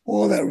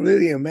that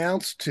really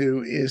amounts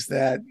to is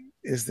that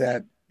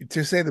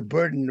to say the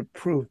burden of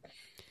proof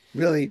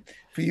really.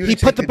 He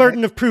put the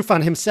burden of proof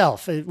on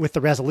himself with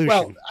the resolution.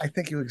 Well, I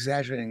think you're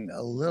exaggerating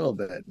a little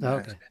bit.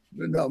 Okay.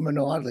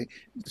 No, oddly.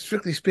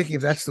 Strictly speaking,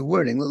 if that's the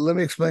wording, let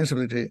me explain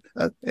something to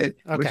you,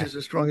 which is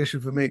a strong issue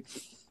for me.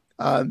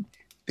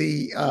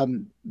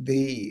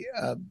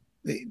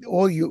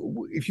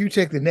 if you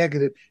take the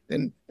negative,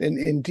 then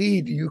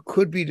indeed you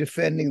could be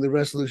defending the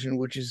resolution,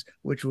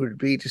 which would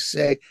be to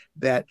say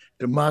that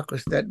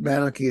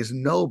monarchy is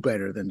no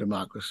better than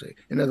democracy.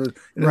 In other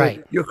words,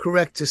 you're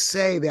correct to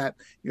say that.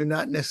 You're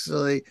not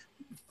necessarily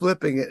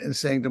flipping it and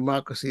saying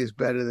democracy is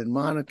better than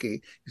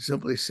monarchy. You're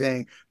simply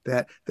saying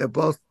that they're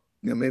both,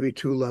 maybe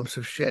two lumps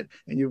of shit,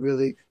 and you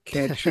really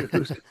can't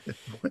choose.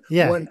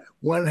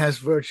 One has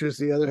virtues,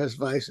 the other has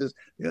vices,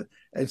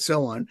 and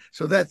so on.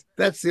 So that's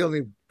the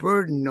only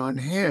burden on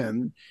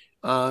him.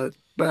 But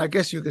I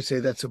guess you could say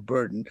that's a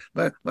burden.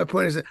 But my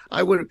point is that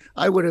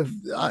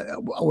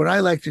what I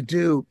like to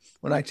do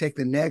when I take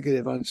the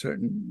negative on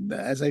certain,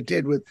 as I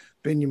did with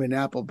Benjamin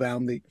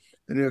Applebaum, the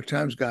New York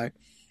Times guy.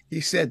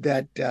 He said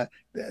that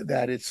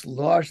it's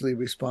largely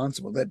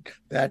responsible,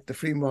 that the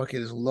free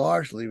market is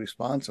largely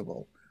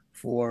responsible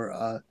for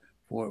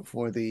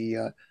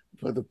the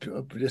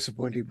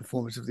disappointing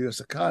performance of the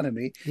U.S.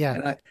 economy. Yeah.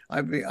 And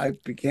I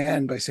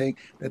began by saying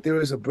that there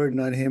is a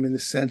burden on him in the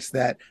sense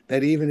that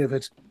even if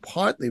it's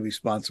partly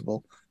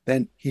responsible,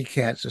 then he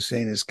can't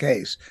sustain his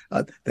case.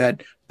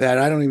 That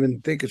I don't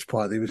even think it's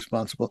partly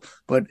responsible,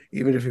 but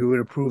even if he were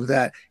to prove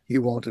that, he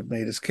won't have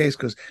made his case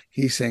because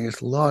he's saying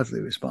it's largely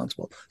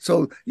responsible.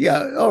 So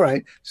yeah, all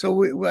right.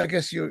 So I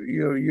guess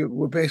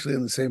we're basically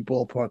in the same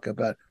ballpark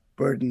about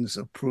burdens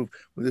of proof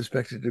with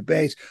respect to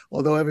debates.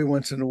 Although every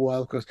once in a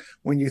while, of course,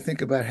 when you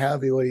think about how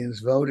the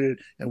audience voted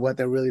and what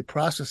they're really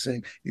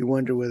processing, you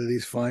wonder whether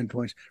these fine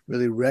points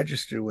really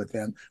register with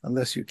them,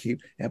 unless you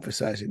keep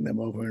emphasizing them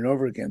over and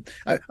over again.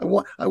 I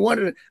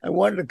wanted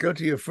to go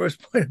to your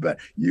first point about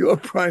your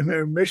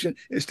primary mission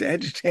is to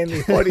entertain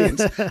the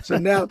audience.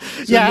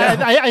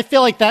 I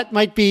feel like that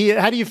might be.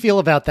 How do you feel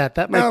about that?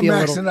 That might be a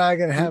Max little. and I are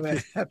going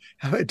to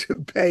have a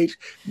debate.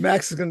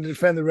 Max is going to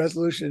defend the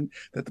resolution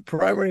that the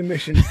primary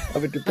mission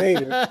of a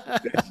debater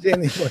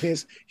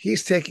is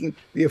he's taking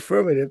the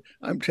affirmative,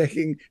 I'm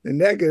taking the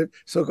negative.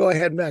 So go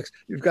ahead, Max.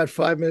 You've got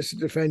 5 minutes to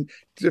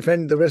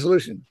defend the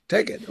resolution.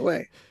 Take it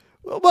away.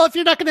 Well, if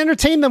you're not going to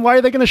entertain them, why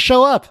are they going to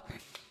show up?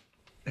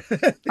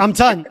 I'm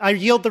done. I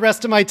yield the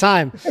rest of my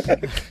time.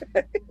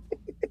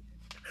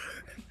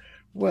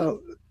 Well,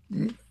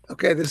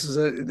 okay.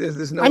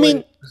 There's no. I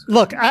mean,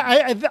 look.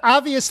 I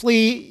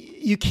obviously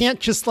you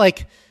can't just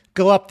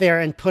go up there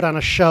and put on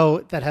a show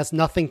that has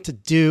nothing to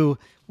do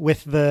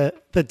with the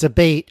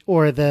debate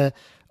or the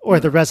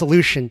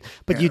resolution,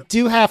 but you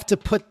do have to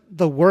put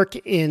the work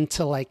in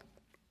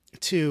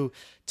to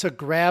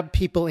grab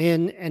people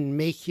in and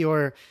make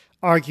your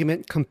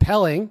argument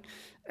compelling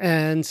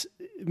and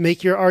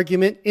make your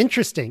argument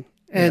interesting.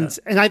 And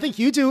I think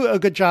you do a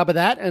good job of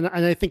that. And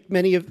I think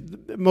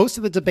most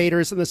of the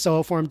debaters in the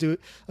Soho Forum do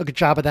a good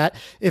job of that.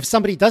 If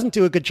somebody doesn't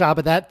do a good job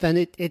of that, then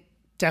it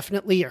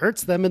definitely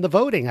hurts them in the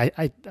voting.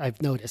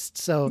 I've noticed.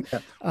 So,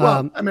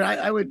 well, I mean,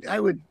 I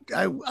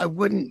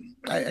wouldn't.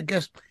 I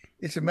guess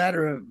it's a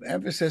matter of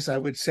emphasis. I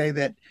would say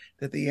that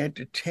the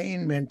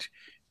entertainment,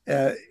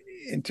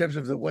 in terms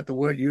of what the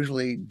word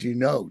usually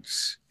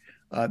denotes,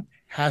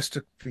 has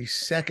to be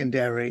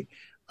secondary.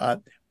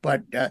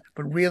 But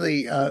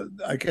really,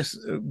 I guess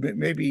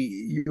maybe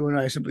you and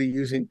I are simply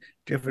using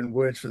different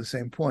words for the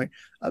same point.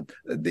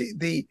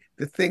 The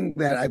thing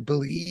that I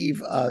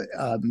believe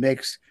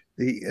makes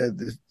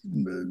the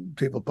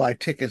people buy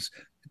tickets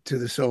to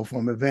the Soho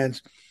Forum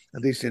events,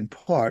 at least in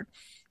part,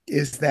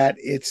 is that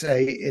it's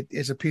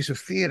a piece of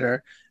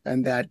theater,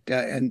 and that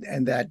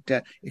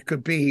it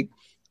could be,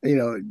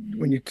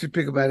 when you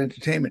speak about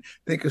entertainment,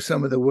 think of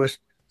some of the worst.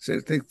 So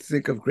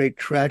think of great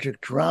tragic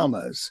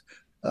dramas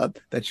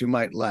that you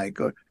might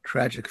like, or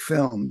tragic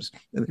films.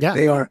 Yeah.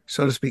 They are,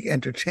 so to speak,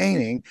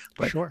 entertaining,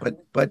 but sure.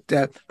 but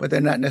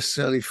they're not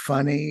necessarily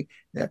funny.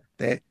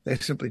 They're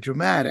simply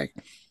dramatic.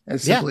 And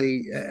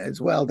simply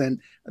as well, then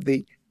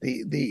the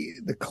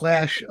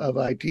clash of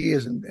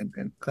ideas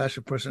and clash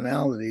of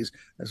personalities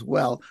as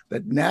well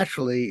that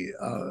naturally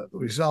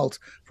results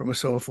from a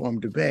Soho Forum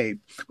debate,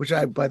 which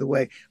by the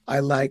way,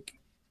 I like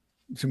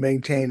to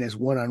maintain as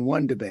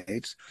one-on-one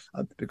debates,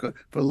 because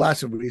for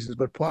lots of reasons,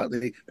 but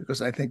partly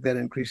because I think that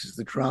increases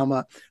the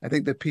drama. I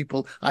think that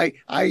people, I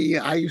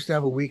used to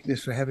have a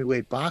weakness for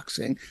heavyweight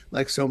boxing,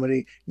 like so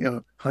many,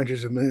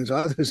 hundreds of millions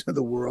of others in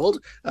the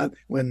world,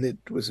 when it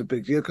was a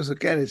big deal. Because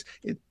again,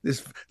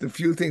 it's the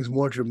few things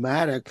more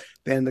dramatic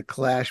than the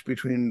clash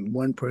between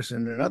one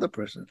person and another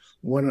person.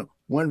 One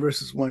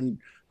versus one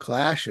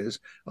clashes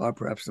are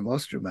perhaps the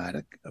most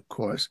dramatic, of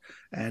course,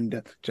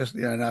 and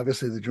and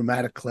obviously the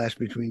dramatic clash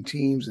between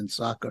teams in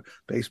soccer,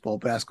 baseball,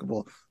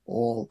 basketball,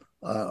 all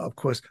of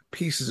course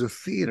pieces of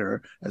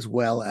theater as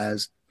well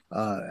as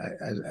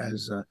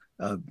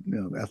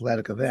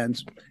athletic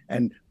events.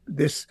 And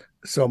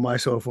my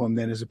Soho Forum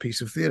then is a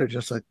piece of theater,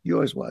 just like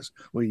yours was,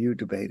 where you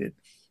debated,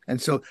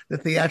 and so the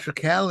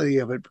theatricality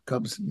of it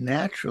comes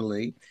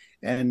naturally,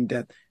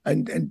 and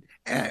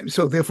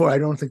so therefore I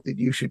don't think that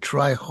you should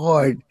try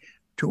hard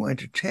to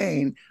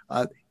entertain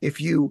if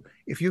you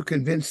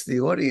convince the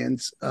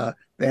audience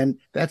then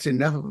that's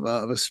enough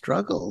of a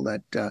struggle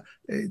that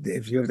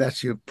if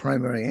that's your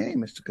primary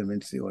aim is to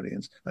convince the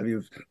audience of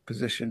your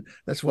position.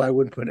 That's why I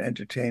wouldn't put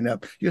entertain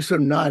up. You're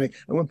sort of nodding.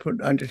 I wouldn't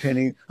put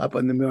entertaining up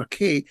on the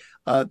marquee.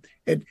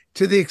 And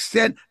to the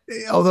extent,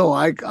 although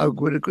I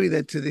would agree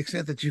that to the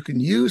extent that you can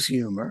use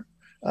humor,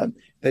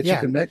 that you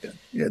can make it.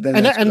 Yeah,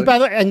 and by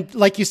the way, and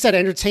like you said,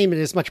 entertainment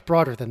is much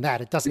broder than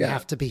that. It doesn't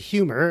have to be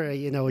humor,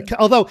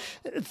 although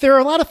there are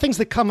a lot of things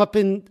that come up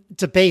in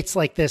debates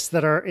like this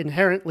that are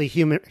inherently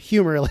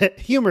humorous,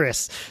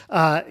 humorous.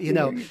 Well,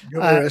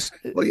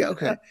 yeah,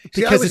 okay.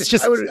 Because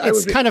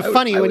it's kind of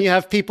funny when you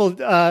have people,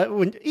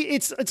 when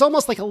it's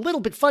almost like a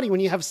little bit funny when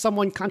you have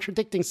someone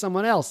contradicting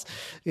someone else,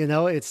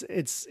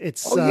 it's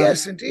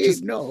yes,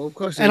 indeed. No, of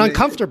course. And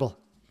uncomfortable.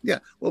 Yeah,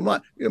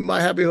 well,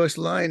 my happy horse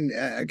line.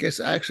 I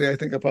guess actually, I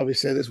think I probably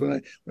said this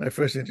when I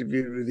first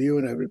interviewed with you,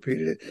 and I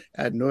repeated it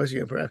ad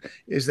nauseum. Perhaps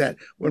is that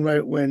when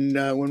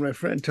my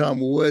friend Tom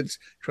Woods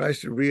tries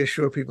to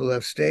reassure people who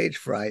have stage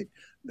fright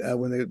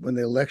when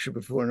they lecture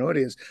before an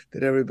audience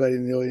that everybody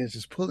in the audience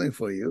is pulling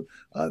for you.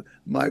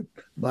 My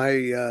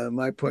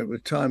point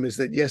with Tom is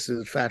that yes,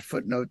 there's a fat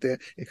footnote there,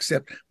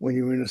 except when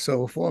you're in a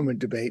solo foreman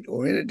debate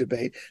or in a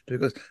debate,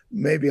 because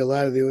maybe a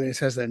lot of the audience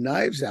has their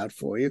knives out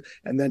for you,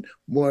 and then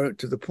more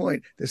to the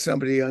point, there's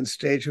somebody on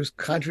stage who's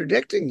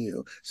contradicting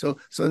you. So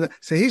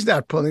he's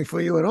not pulling for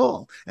you at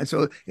all, and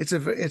so it's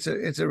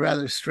a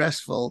rather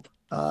stressful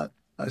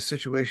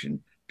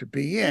situation to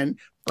be in,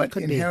 but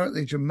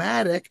inherently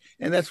dramatic.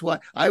 And that's why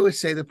I would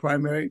say the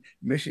primary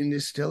mission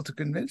is still to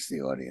convince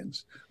the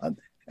audience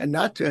and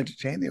not to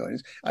entertain the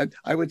audience.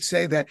 I would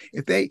say that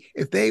if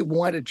they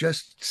want to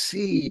just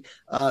see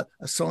a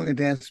song and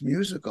dance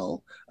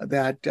musical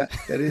that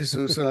is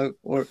sort of,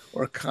 or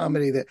a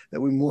comedy that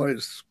we more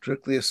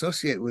strictly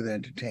associate with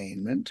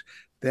entertainment,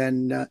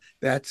 then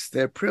that's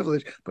their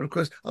privilege. But of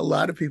course, a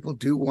lot of people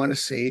do want to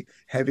see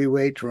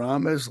heavyweight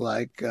dramas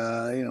like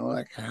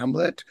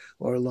Hamlet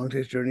or A Long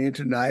Day's Journey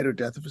into Night or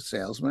Death of a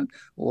Salesman,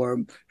 or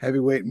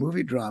heavyweight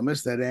movie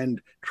dramas that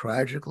end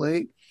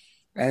tragically.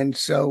 And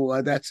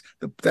so that's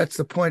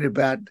the point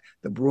about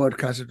the broad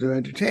concept of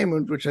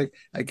entertainment, which I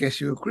guess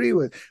you agree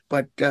with.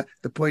 But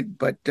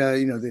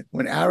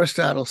when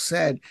Aristotle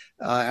said,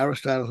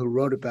 Aristotle, who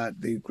wrote about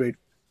the great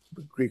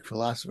Greek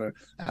philosopher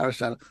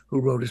Aristotle, who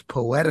wrote his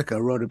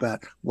Poetica, wrote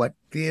about what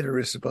theater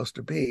is supposed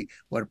to be,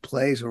 what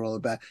plays are all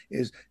about,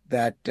 is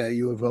that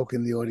you evoke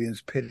in the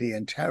audience pity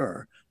and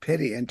terror.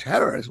 Pity and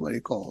terror is what he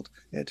called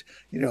it.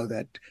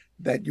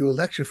 That you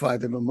electrify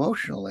them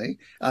emotionally.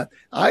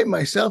 I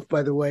myself,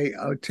 by the way,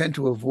 I would tend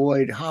to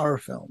avoid horror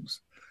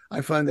films. I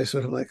find they're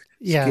sort of like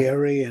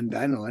scary, and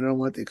I don't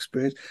want the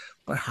experience.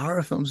 But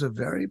horror films are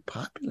very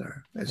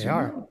popular, as they you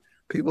are. know.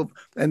 People,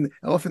 and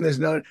often there's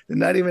not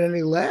even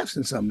any laughs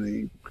in some of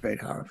the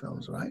great horror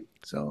films, right?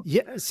 So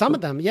some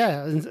of them,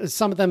 and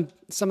some of them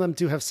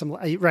do have some,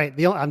 right?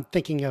 I'm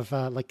thinking of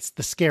like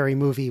the Scary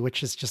Movie,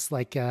 which is just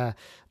like the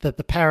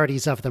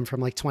parodies of them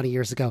from like 20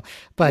 years ago.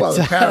 But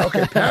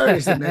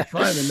parodies that make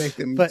fun and make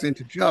them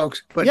into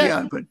jokes.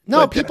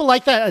 But people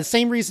like that.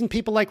 Same reason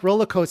people like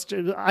Roller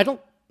Coaster. I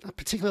don't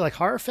particularly like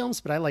horror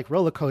films, but I like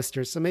roller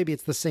coasters. So maybe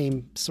it's the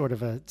same sort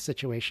of a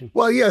situation.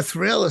 Well, yeah,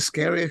 thrill, a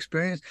scary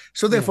experience.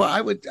 So therefore,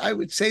 I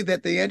would say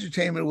that the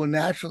entertainment will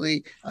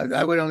naturally.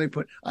 I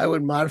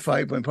would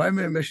modify. My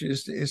primary mission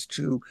is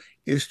to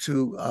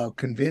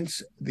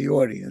convince the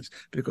audience,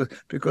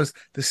 because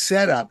the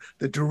setup,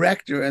 the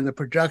director, and the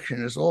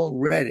production is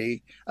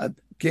already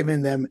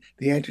giving them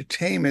the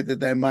entertainment that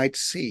they might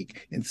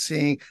seek in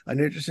seeing an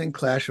interesting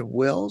clash of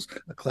wills,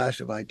 a clash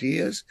of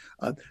ideas,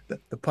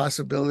 the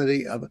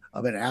possibility of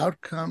an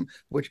outcome,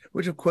 which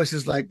of course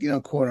is like,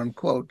 quote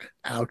unquote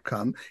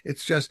outcome.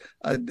 It's just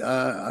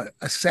a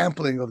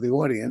sampling of the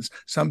audience,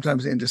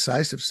 sometimes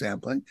indecisive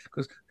sampling,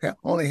 because in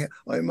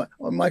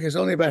my case,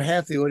 only about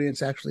half the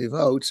audience actually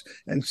votes.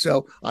 And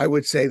so I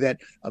would say that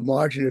a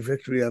margin of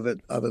victory of at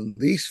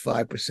least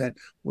 5%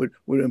 would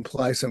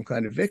imply some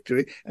kind of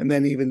victory. And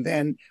then even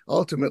then,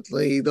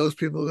 ultimately, those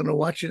people are going to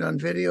watch it on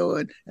video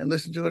and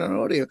listen to it on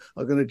audio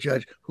are going to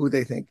judge who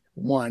they think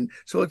won.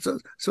 So it's a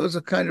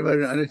kind of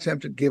an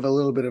attempt to give a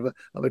little bit of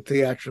a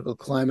theatrical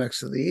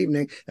climax to the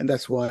evening. And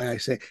that's why I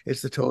say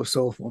it's the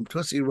soul form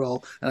Tootsie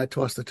Roll, and I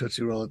toss the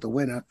Tootsie Roll at the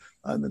winner.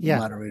 The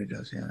moderator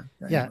does.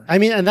 Yeah. I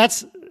mean, and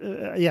that's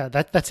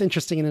that's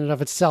interesting in and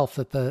of itself,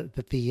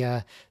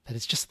 that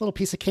it's just a little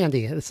piece of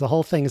candy. It's the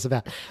whole thing is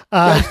about.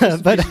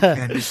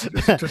 Okay.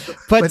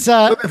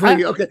 So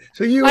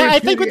I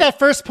think with that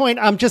first point,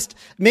 I'm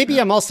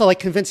also like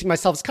convincing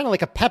myself. It's kind of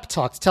like a pep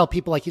talk to tell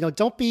people, like,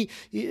 don't be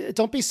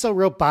so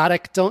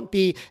robotic.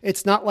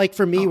 It's not like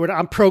for me where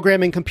I'm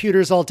programming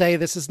computers all day.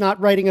 This is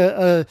not writing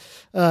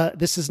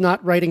this is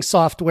not writing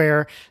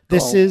software.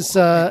 This is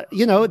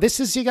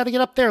you got to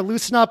get up there,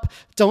 loosen up.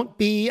 Don't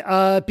be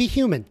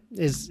human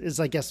is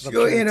I guess.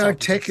 You're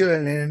inarticulate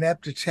in an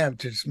inept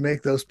attempt to just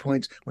make those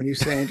points when you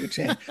say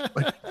entertain.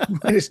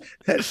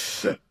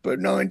 but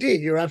no,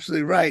 indeed, you're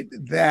absolutely right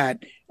that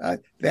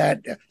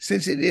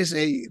since it is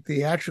a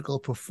theatrical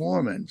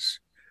performance,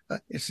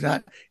 It's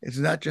not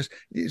just.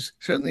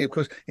 Certainly, of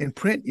course, in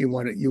print you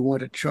want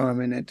to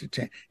charm and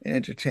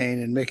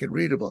entertain and make it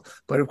readable.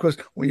 But of course,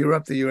 when you're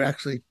up there, you're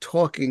actually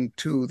talking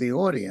to the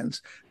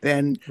audience.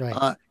 Then Right.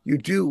 I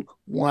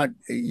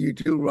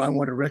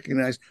want to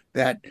recognize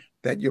that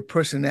your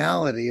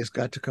personality has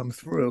got to come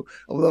through.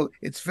 Although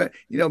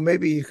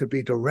maybe you could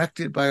be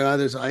directed by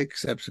others. I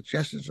accept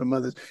suggestions from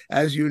others.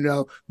 As you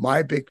know,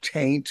 my big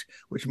taint,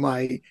 which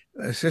my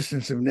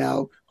assistants have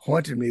now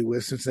haunted me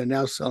with, since they're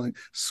now selling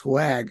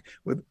swag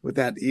with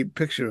that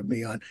picture of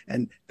me on,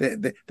 and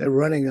they're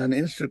running on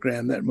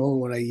Instagram that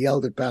moment when I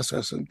yelled at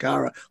Bhaskar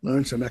Sankara,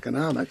 learn some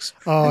economics.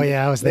 Oh, and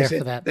yeah, I was there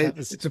for that.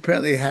 It's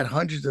apparently had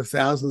hundreds of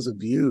thousands of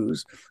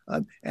views,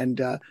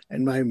 and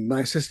my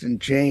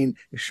assistant Jane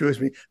assures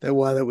me that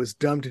while it was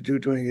dumb to do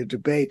during a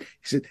debate,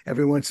 he said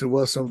every once in a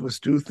while some of us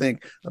do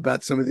think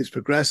about some of these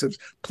progressives.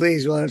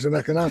 Please learn some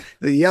economics.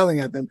 The yelling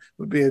at them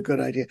would be a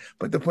good idea.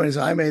 But the point is,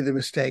 I made the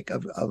mistake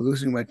of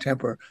losing my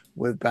temper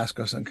with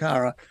Bhaskar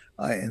Sankara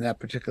in that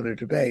particular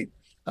debate.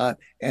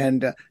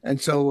 And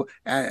so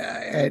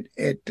I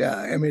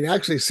mean,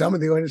 actually, some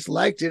of the audience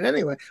liked it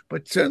anyway,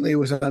 but certainly it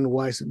was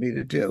unwise of me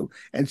to do.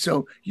 And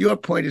so your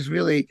point is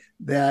really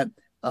that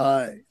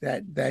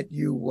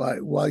you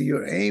while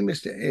your aim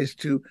is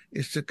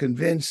to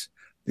convince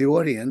the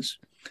audience,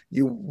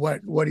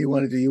 what do you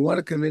want to do? You want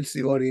to convince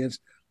the audience,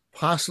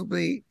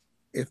 possibly,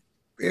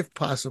 if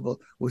possible,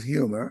 with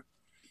humor.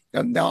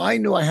 Now, I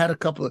knew I had a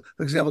couple of,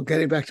 for example,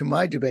 getting back to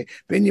my debate,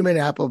 Benjamin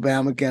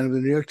Applebaum, again, of the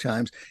New York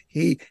Times,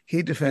 he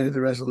defended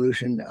the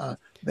resolution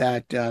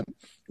that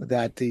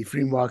the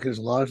free market is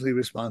largely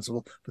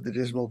responsible for the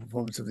dismal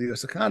performance of the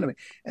U.S. economy.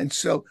 And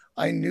so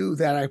I knew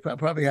that I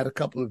probably had a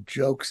couple of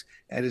jokes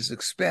at his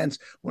expense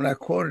when I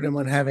quoted him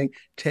on having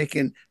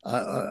taken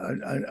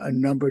a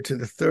number to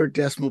the third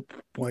decimal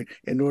point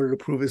in order to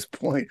prove his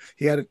point.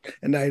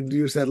 And I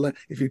used that line,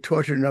 if you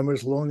torture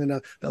numbers long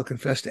enough, they'll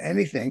confess to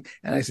anything.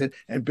 And I said,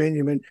 and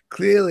Benjamin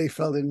clearly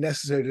felt it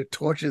necessary to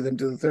torture them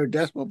to the third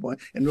decimal point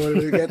in order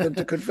to get them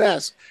to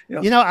confess.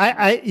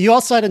 You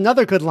also had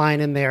another good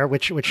line in there,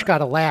 which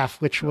got a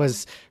laugh, which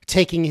was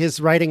taking his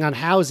writing on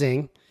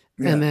housing,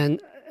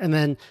 and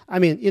then, I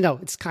mean,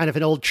 it's kind of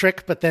an old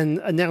trick, but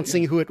then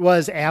announcing who it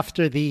was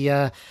after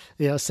the,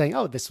 saying,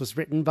 "Oh, this was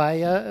written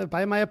by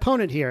my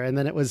opponent here," and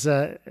then it was,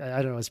 I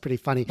don't know, it was pretty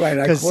funny, right?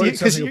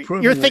 Because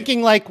you're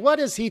thinking like, what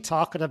is he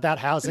talking about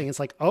housing? It's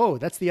like, oh,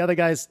 that's the other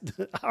guy's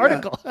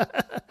article. And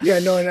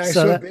I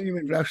saw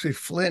Benjamin actually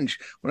flinch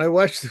when I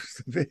watched the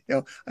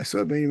video. I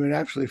saw Benjamin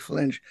actually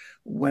flinch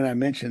when I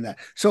mentioned that.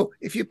 So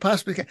if you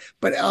possibly can,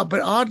 but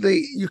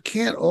oddly, you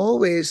can't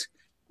always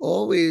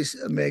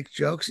make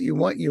jokes. You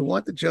want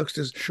the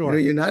jokesters. Sure.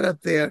 You're not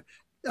up there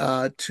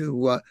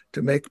to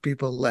make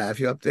people laugh.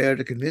 You're up there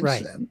to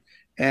convince them.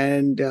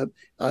 And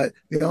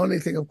the only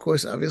thing, of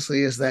course,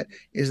 obviously, is that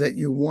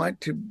you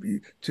want to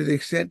the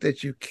extent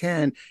that you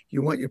can,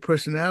 you want your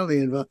personality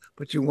involved,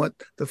 but you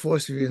want the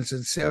force of your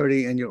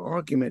sincerity and your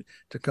argument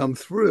to come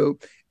through.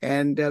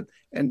 And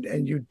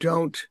you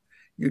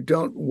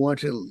don't want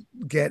to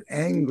get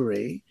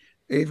angry,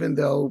 even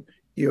though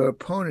your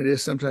opponent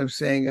is sometimes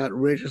saying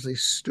outrageously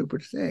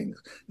stupid things.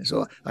 And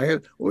so I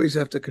always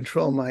have to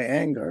control my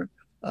anger.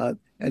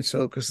 And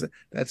so, because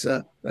that's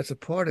a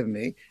part of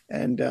me,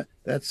 and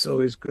that's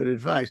always good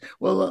advice.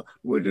 Well,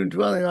 we're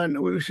dwelling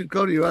on. We should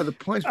go to your other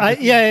points.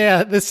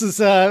 This is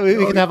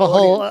we can have a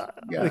whole.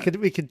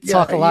 We could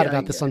talk a lot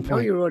about this one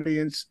point. Your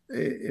audience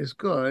is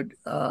good,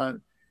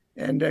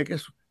 and I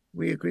guess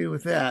we agree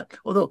with that.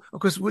 Although, of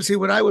course, we'll see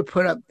what I would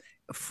put up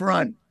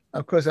front.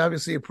 Of course,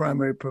 obviously, your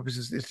primary purpose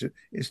is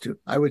to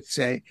I would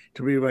say,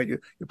 to rewrite your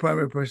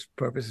primary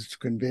purpose is to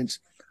convince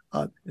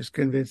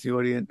the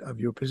audience of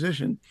your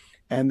position,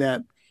 and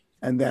that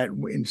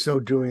in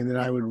so doing, that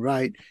I would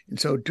write, in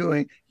so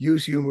doing,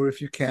 use humor if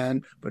you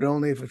can, but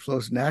only if it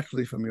flows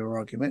naturally from your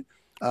argument.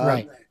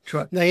 Right.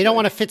 No, you don't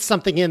want to fit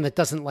something in that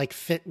doesn't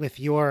fit with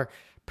your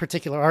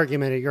particular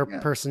argument or your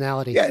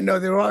personality. Yeah, no,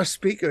 there are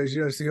speakers.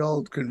 It's the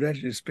old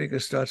convention. A speaker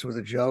starts with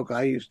a joke.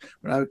 When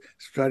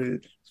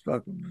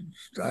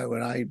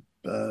I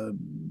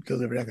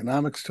delivered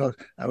economics talks,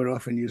 I would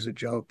often use a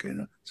joke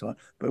and so on,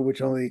 but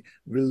which only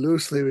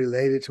loosely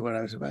related to what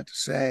I was about to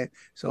say.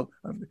 So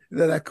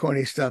that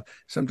corny stuff,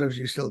 sometimes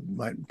you still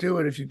might do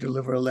it if you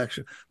deliver a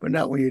lecture, but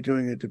not when you're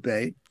doing a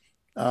debate.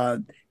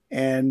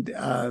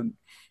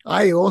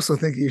 I also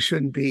think you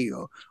shouldn't be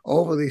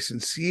overly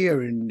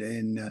sincere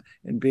in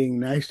being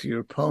nice to your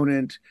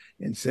opponent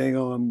and saying,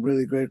 "Oh, I'm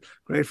really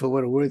grateful.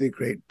 What a worthy,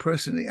 great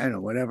person." I know,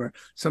 whatever.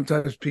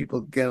 Sometimes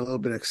people get a little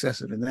bit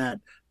excessive in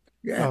that.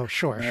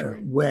 Sure.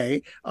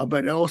 Way,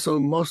 but also,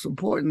 most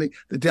importantly,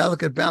 the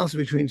delicate balance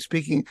between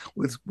speaking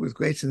with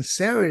great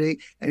sincerity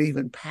and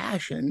even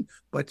passion,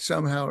 but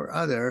somehow or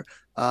other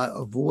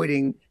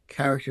avoiding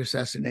character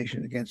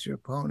assassination against your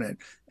opponent,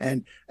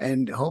 and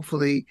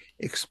hopefully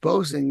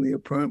exposing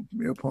your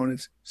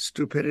opponent's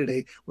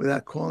stupidity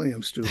without calling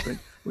him stupid,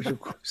 which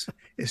of course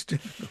is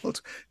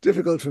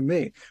difficult for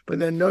me. But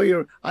then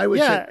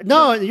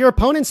your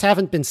opponents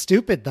haven't been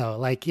stupid though.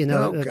 Like, the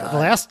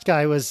last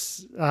guy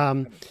was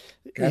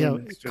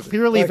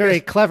clearly very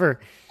clever.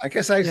 I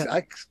guess I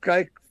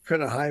put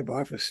a high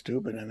bar for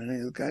stupid. I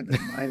mean, God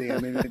almighty. I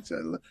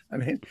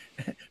mean,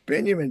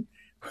 Benjamin.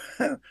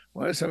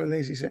 What are some of the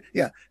things he said?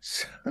 Yeah.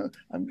 So,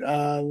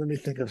 let me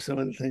think of some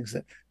of the things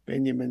that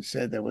Benjamin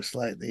said that were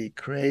slightly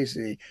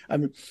crazy. I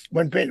mean,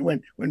 when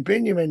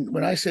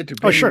I said to Benjamin,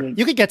 oh sure,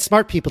 you could get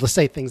smart people to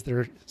say things that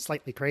are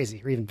slightly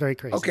crazy or even very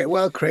crazy. Okay,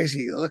 well,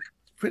 crazy. Look,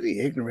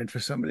 pretty ignorant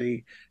for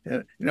somebody.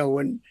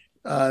 When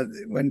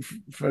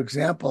for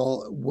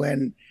example,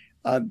 when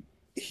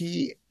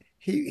he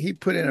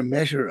put in a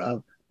measure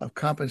of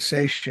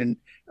compensation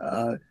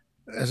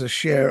as a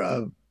share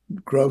of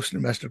gross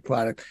domestic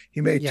product.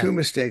 He made two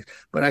mistakes,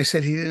 but I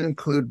said he didn't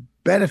include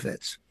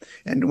benefits.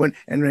 And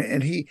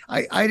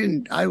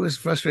I was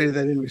frustrated that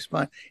I didn't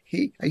respond.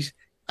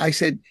 I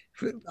said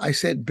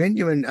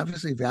Benjamin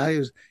obviously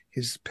values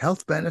his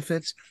health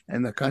benefits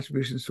and the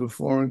contributions to a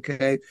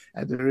 401k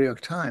at the New York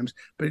Times,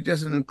 but he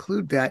doesn't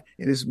include that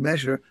in his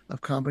measure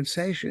of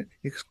compensation.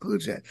 He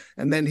excludes it.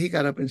 And then he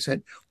got up and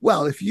said,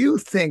 well, if you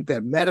think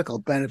that medical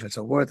benefits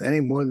are worth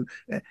any more than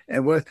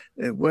and worth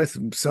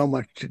so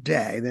much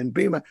today, then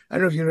be my, I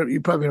don't know if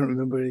you probably don't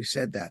remember when he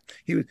said that.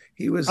 He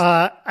was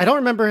I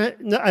don't remember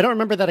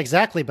that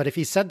exactly, but if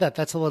he said that,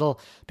 that's a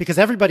little, because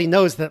everybody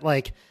knows that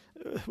like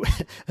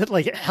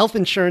health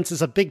insurance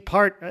is a big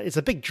part. It's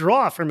a big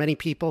draw for many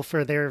people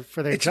for their jobs.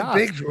 It's a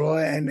big draw,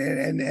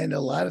 and a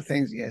lot of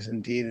things. Yes,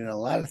 indeed, and a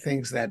lot of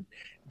things that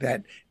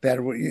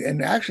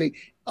and actually,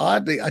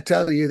 oddly, I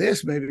tell you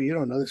this. Maybe you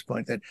don't know this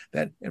point that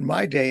in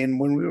my day, and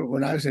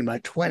when I was in my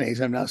 20s,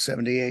 I'm now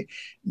 78.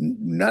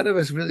 None of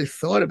us really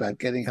thought about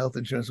getting health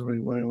insurance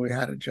when we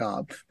had a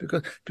job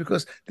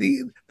because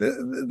the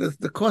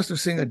cost of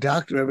seeing a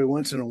doctor every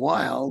once in a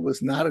while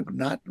was not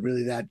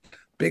really that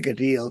big a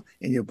deal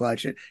in your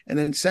budget. And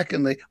then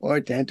secondly, or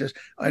a dentist.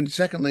 And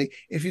secondly,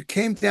 if you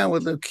came down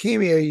with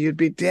leukemia, you'd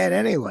be dead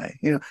anyway.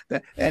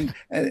 But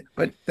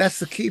that's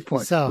the key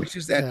point, which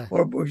is that,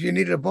 or if you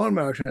needed a bone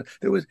marrow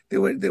transplant,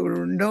 there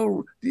were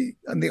no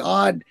on the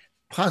odd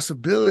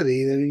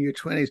possibility that in your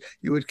 20s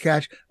you would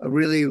catch a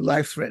really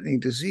life-threatening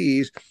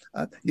disease,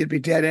 you'd be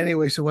dead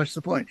anyway. So what's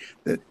the point?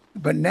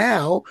 But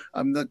now,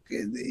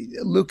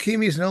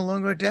 leukemia is no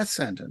longer a death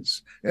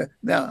sentence.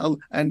 Now,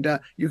 and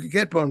you could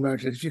get bone marrow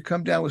transplant. If you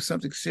come down with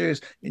something serious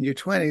in your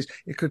 20s,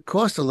 it could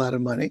cost a lot of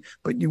money,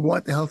 but you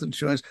want the health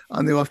insurance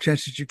on the off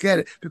chance that you get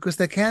it because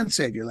they can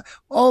save your life.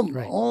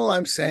 All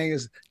I'm saying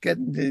is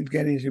getting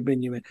to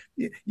Benjamin.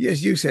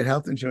 As you said,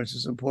 health insurance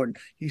is important.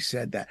 He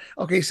said that.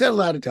 Okay, he said a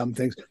lot of dumb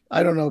things.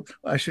 I don't know if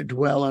I should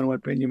dwell on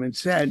what Benjamin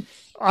said.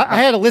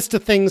 I had a list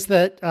of things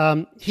that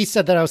he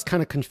said that I was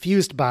kind of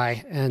confused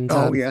by, and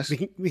yes.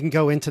 we can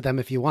go into them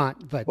if you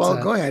want. But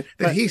go ahead.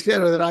 That he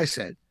said or that I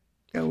said.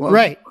 Yeah,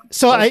 right.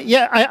 So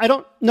I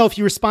don't know if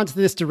you respond to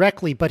this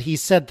directly, but he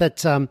said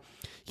that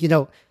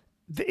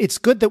it's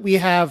good that we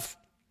have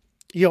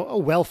a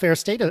welfare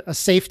state, a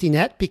safety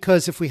net,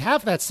 because if we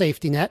have that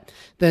safety net,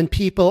 then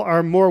people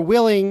are more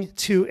willing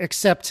to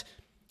accept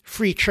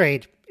free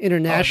trade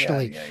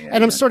internationally.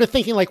 And I'm sort of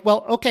thinking like,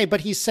 well, okay,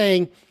 but he's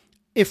saying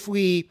if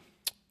we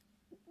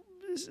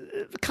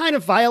kind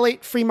of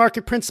violate free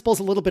market principles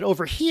a little bit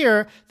over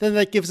here, then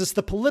that gives us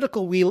the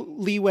political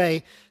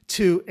leeway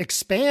to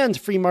expand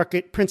free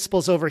market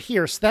principles over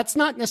here. So that's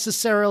not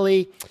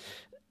necessarily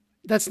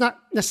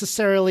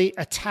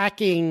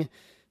attacking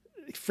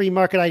free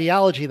market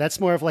ideology.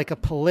 That's more of like a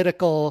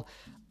political,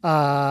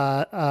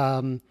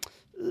 sort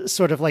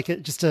of like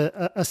just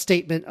a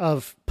statement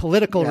of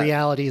political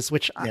realities,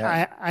 which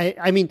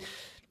I mean,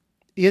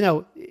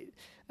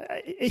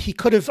 he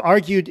could have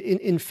argued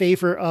in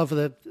favor of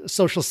the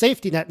social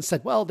safety net and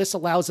said, well, this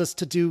allows us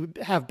to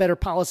have better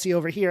policy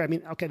over here. I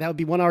mean, okay, that would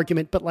be one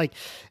argument, but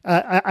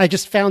I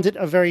just found it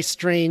a very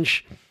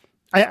strange,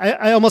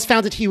 I almost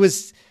found it he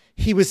was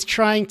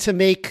trying to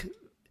make,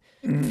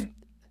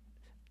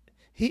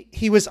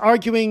 he was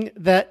arguing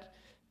that,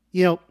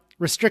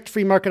 restrict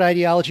free market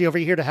ideology over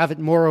here to have it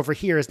more over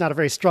here is not a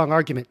very strong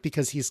argument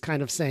because he's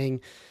kind of saying,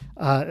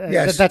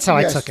 that's how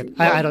I took it.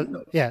 No, I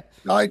don't, yeah.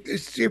 No,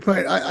 it's your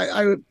point.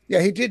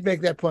 He did make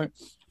that point.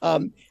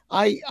 I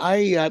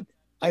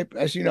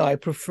as you know, I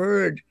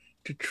preferred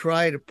to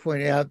try to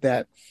point out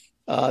that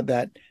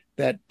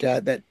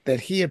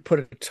he had put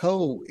a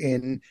toe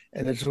in,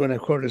 and that's when I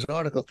quoted his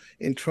article,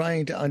 in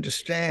trying to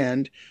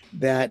understand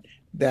that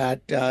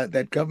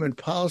that government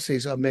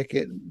policies are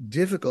making it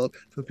difficult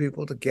for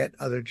people to get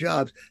other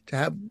jobs, to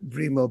have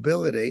free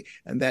mobility,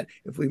 and that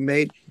if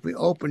we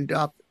opened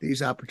up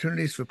these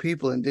opportunities for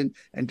people and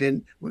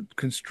didn't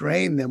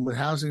constrain them with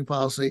housing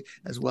policy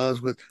as well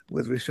as with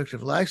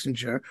restrictive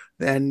licensure,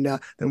 then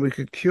we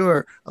could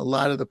cure a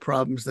lot of the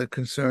problems that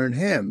concern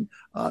him.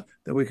 That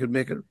we could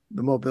make it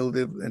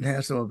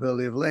enhance the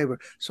mobility of labor.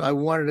 So I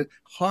wanted to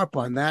harp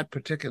on that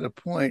particular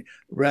point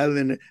rather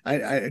than I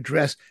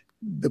address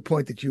the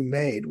point that you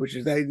made, which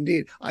is that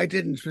indeed I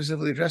didn't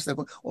specifically address that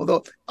point.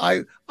 Although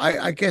I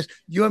guess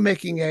you're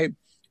making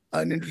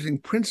an interesting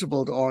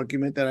principled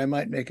argument that I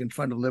might make in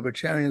front of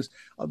libertarians.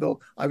 Although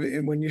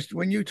when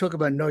you talk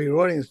about know your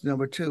audience,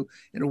 number two,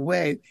 in a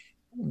way,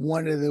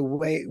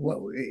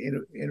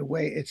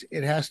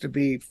 it has to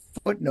be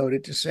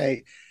footnoted to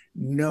say,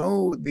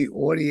 know the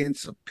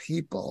audience of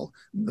people.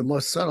 The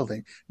most subtle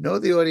thing: know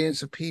the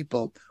audience of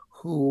people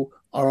who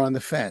are on the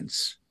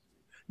fence.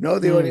 Know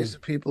the audience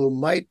of people who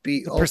might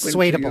be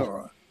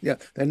persuadable.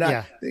 They're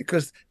not,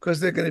 because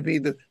they're going to be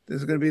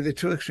there's going to be the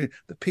two extremes.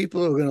 The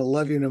people who are going to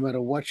love you no matter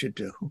what you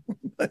do,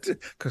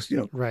 because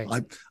right.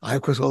 I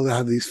of course all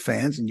have these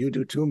fans, and you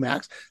do too,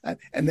 Max.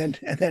 And then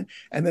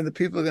the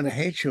people are going to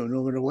hate you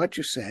no matter what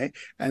you say,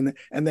 and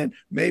then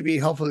maybe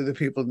hopefully the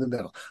people in the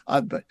middle.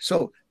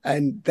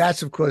 And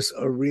that's of course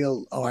a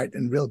real art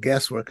and real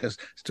guesswork as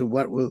to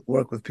what will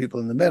work with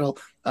people in the middle.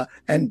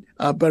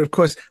 But of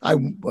course,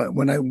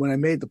 when I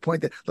made the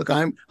point that look,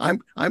 I'm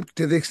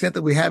to the extent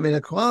that we have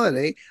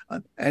inequality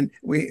and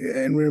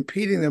we're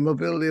impeding the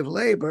mobility of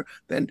labor,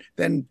 then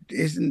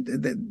isn't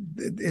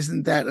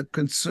that a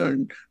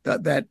concern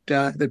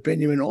that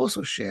Benjamin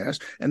also shares?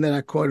 And then I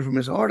quoted from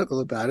his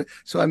article about it.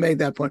 So I made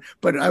that point.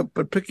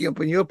 But picking up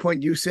on your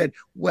point, you said,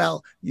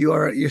 well,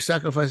 you're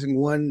sacrificing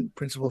one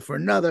principle for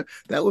another.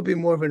 That would be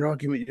more of an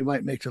argument you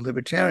might make to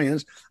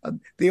libertarians.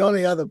 The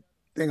only other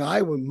thing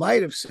I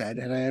might have said,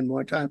 had I had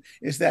more time,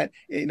 is that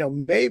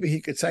maybe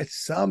he could cite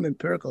some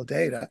empirical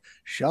data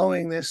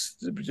showing this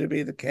to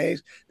be the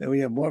case. That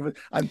we have more of it.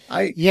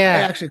 I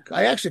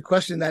actually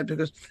question that,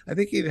 because I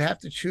think you'd have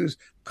to choose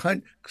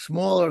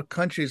smaller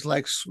countries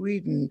like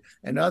Sweden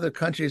and other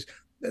countries.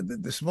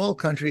 The small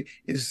country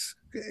is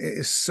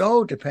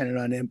so dependent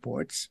on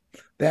imports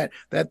that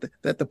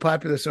the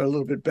populace are a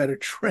little bit better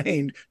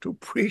trained to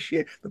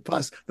appreciate the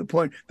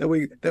point that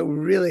we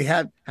really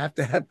have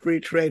to have free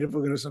trade if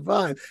we're going to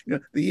survive.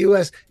 The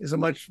U.S. is a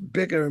much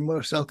bigger and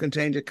more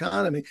self-contained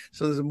economy,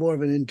 so there's more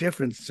of an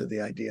indifference to the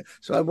idea.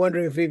 So I'm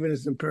wondering if even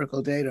his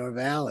empirical data are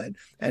valid.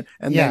 And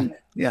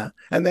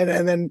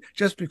then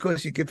just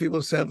because you give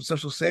people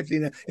social safety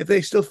net, if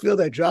they still feel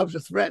their jobs are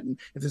threatened,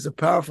 if there's a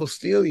powerful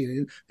steel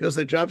union feels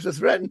their jobs are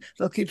threatened,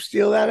 they'll keep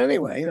steel out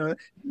anyway.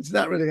 It's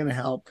not really going to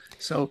help.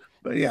 So.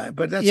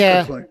 But that's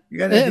a good point. You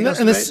got anything else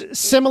to say?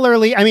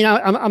 Similarly, I mean,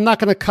 I'm not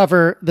going to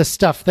cover the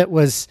stuff that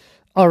was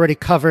already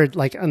covered,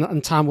 like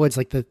on Tom Woods,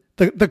 like the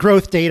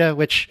growth data,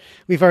 which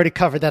we've already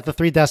covered, that the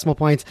 3 decimal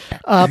points.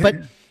 But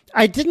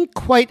I didn't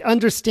quite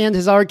understand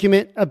his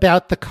argument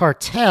about the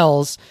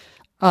cartels.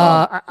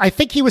 I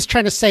think he was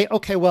trying to say,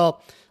 okay,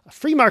 well, a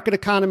free market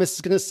economist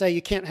is going to say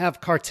you can't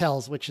have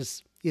cartels, which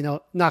is,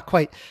 not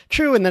quite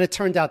true. And then it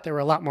turned out there were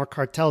a lot more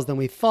cartels than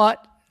we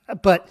thought.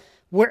 But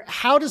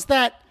how does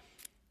that?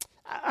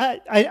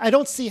 I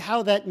don't see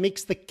how that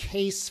makes the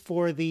case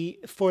for the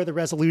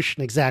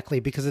resolution exactly,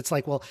 because it's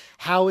like, well,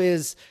 how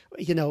is,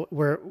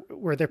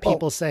 were there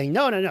people saying,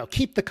 no,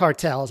 keep the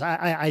cartels?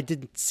 I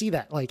didn't see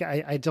that. Like,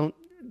 I don't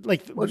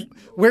like,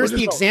 where's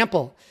the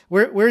example?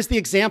 Where's the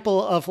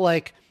example of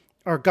like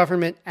our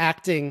government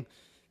acting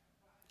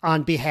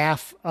on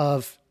behalf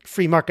of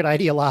free market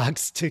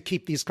ideologues to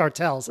keep these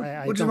cartels?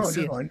 I don't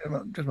see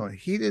it.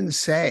 He didn't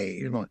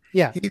say,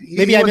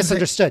 maybe I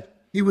misunderstood.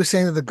 He was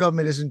saying that the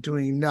government isn't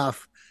doing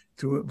enough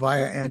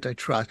via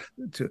antitrust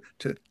to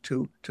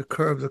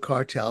curb the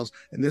cartels,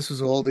 and this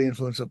was all the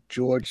influence of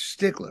George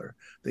Stigler,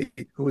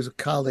 who was a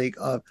colleague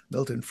of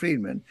Milton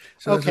Friedman.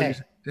 So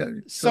that's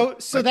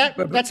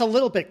a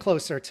little bit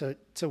closer to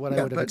what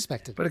I would have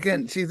expected. But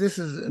again, see, this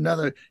is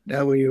another.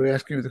 Now, when you were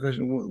asking me the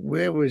question,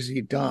 where was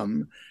he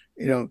dumb?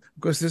 Of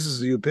course, this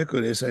is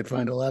ubiquitous. I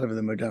find a lot of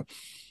them are dumb.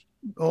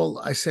 All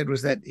I said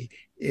was that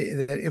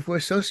if we're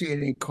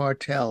associating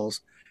cartels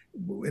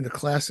in the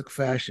classic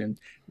fashion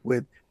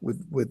with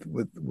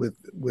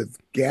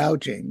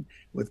gouging,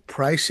 with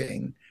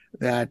pricing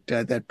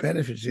that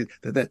benefits you,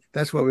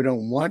 that's why we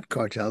don't want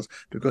cartels,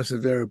 because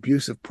of their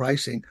abusive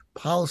pricing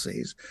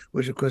policies,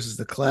 which of course is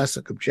the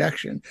classic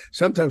objection.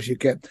 Sometimes you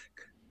get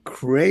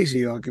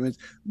crazy arguments.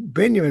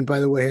 Benjamin, by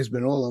the way, has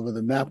been all over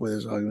the map with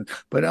his arguments,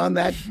 but on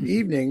that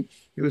evening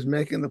he was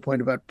making the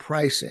point about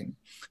pricing.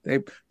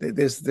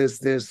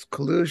 There's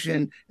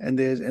collusion and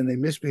they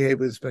misbehave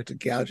with respect to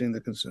gouging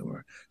the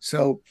consumer.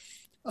 So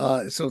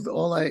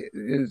all I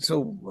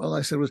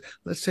said was,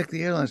 let's take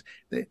the airlines.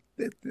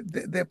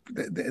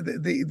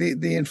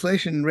 the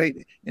inflation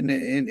rate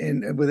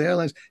in with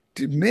airlines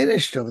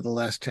diminished over the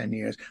last 10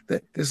 years.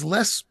 There's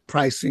less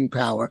pricing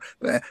power,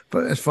 but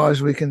as far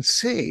as we can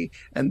see.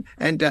 And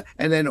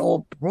then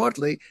all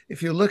broadly,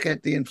 if you look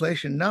at the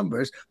inflation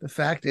numbers, the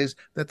fact is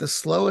that the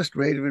slowest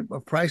rate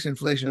of price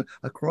inflation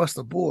across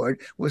the board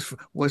was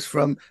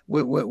from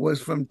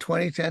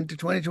 2010 to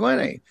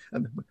 2020.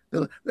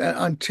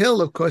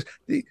 Until, of course,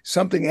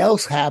 something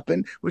else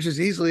happened, which is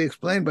easily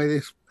explained by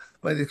the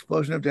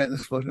explosion of debt and the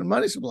explosion of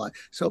money supply.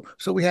 So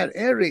we had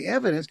every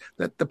evidence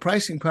that the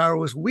pricing power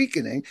was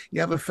weakening.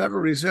 You have a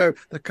Federal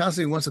Reserve that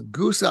constantly wants to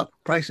goose up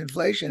price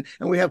inflation,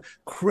 and we have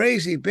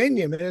crazy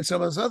Benjamin and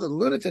some of those other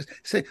lunatics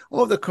say,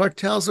 "Oh, the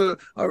cartels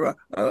are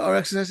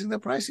exercising their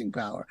pricing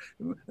power,"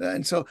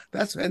 and so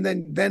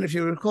then if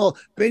you recall,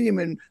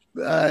 Benjamin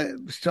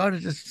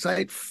started to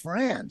cite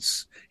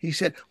France. He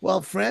said,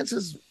 well,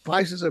 France's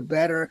prices are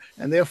better,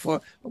 and therefore,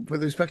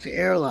 with respect to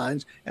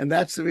airlines, and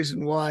that's the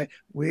reason why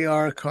we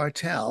are a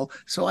cartel.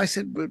 So I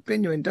said, but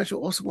Benjamin, don't you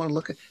also want to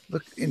look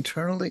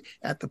internally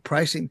at the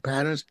pricing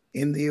patterns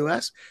in the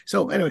U.S.?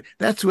 So anyway,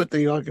 that's what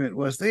the argument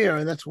was there,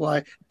 and that's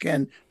why,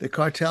 again, the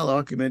cartel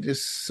argument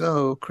is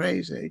so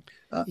crazy.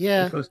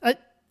 Because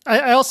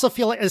I also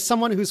feel like, as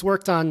someone who's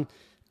worked on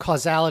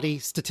causality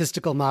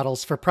statistical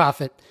models for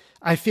profit,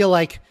 I feel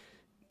like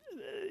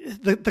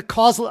the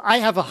causal, I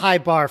have a high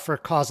bar for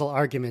causal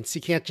arguments.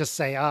 You can't just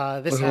say,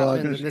 this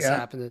happened and this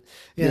happened,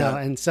 you know?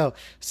 And so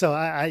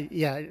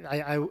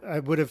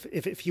I would have,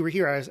 if you were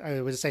here,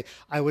 I would say,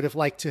 I would have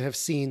liked to have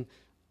seen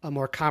a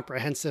more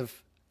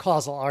comprehensive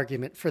causal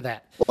argument for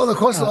that. Well, the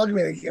causal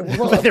argument,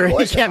 whether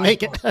you can't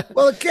make it.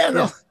 Well,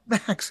 again,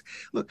 Max,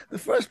 look, the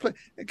first place,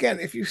 again,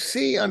 if you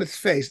see on its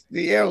face,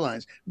 the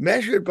airlines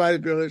measured by the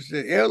Bureau,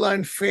 the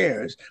airline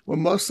fares were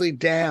mostly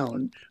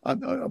down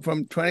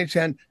from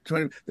 2010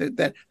 to 20,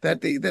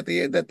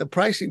 that the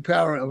pricing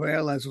power of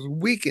airlines was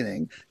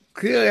weakening.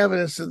 Clear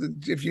evidence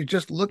if you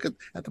just look at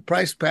the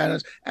price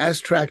patterns as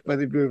tracked by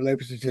the Bureau of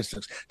Labor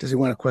Statistics. Does he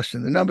want to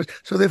question the numbers?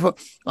 So therefore,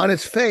 on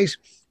its face,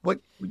 what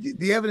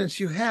the evidence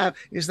you have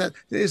is that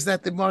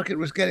the market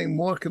was getting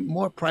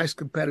more price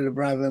competitive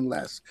rather than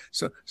less.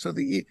 So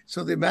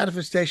the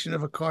manifestation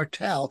of a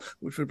cartel,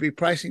 which would be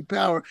pricing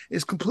power,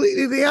 is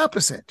completely the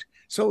opposite.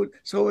 So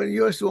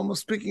you're almost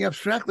speaking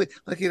abstractly,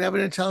 like you'd have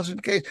an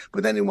intelligent case,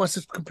 but then he wants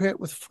to compare it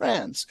with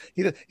France.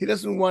 He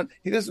doesn't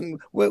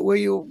where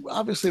you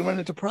obviously run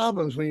into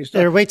problems when you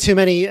start. There are way too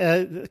many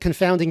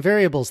confounding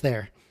variables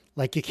there.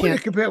 Like you can't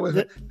compare it with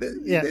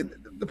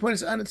the point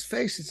is, on its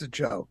face, it's a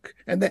joke.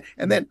 And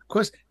then, of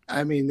course,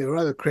 I mean, there are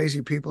other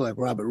crazy people like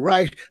Robert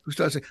Reich who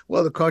start saying,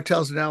 well, the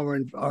cartels now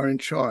are in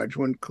charge,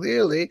 when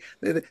clearly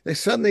they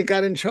suddenly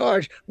got in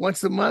charge once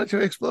the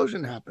monetary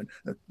explosion happened.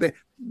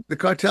 The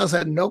cartels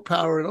had no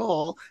power at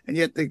all, and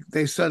yet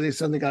they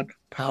suddenly got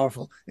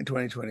powerful in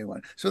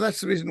 2021. So that's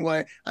the reason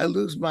why I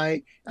lose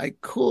my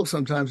cool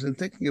sometimes in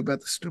thinking about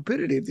the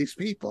stupidity of these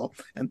people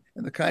and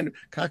the kind of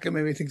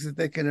cockamamie things that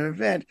they can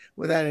invent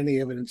without any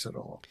evidence at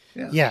all.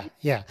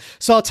 Yeah.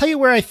 So I'll tell you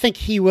where I think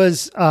he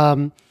was.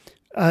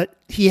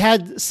 He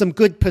had some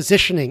good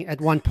positioning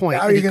at one point.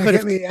 Now you're going to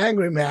get me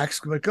angry, Max,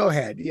 but go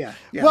ahead. Yeah.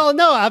 Well,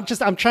 no,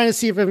 I'm trying to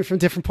see it from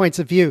different points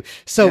of view.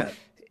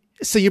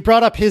 So you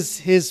brought up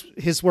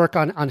his work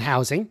on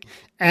housing,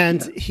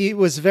 and he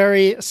was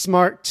very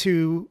smart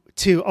to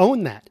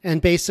own that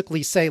and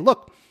basically say,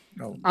 look,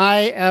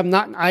 I am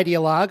not an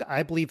ideologue.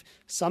 I believe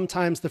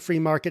sometimes the free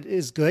market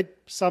is good.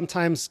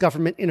 Sometimes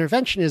government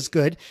intervention is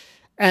good.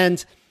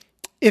 And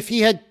if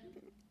he had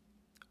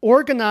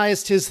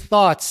organized his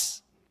thoughts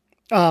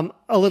a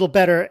little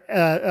better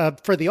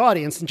for the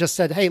audience and just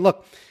said, hey,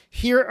 look,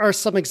 here are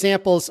some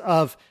examples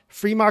of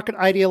free market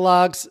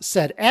ideologues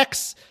said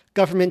X,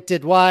 government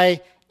did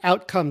Y,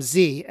 outcome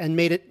Z, and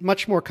made it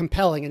much more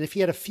compelling. And if he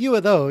had a few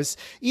of those,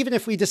 even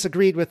if we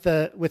disagreed with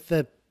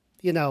the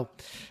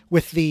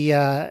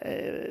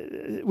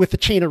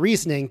chain of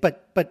reasoning,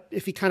 but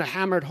if he kind of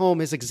hammered home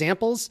his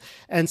examples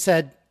and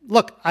said,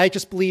 look, I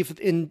just believe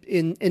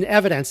in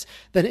evidence,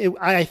 then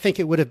I think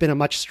it would have been a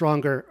much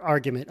stronger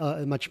argument,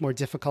 much more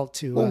difficult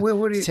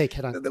to take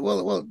head on.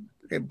 Well,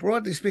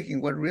 broadly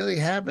speaking, what really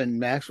happened,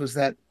 Max, was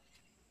that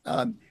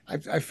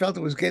I felt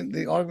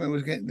the argument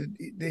was getting,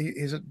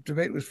 his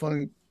debate was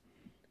falling,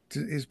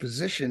 his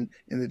position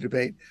in the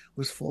debate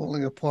was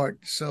falling apart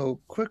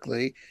so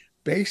quickly.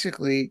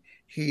 Basically,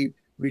 he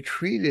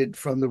retreated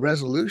from the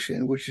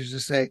resolution, which is to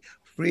say,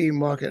 free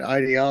market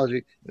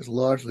ideology is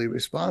largely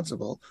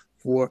responsible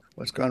for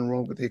what's gone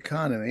wrong with the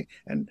economy,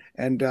 and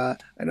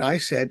I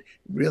said,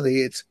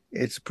 really,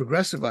 it's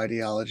progressive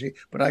ideology,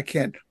 but I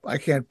can't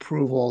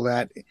prove all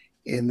that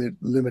in the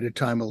limited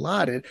time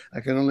allotted. I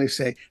can only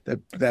say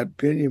that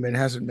Benjamin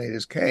hasn't made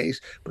his case,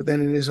 but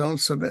then in his own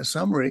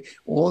summary,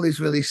 all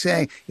he's really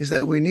saying is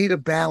that we need a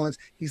balance.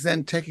 He's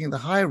then taking the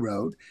high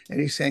road,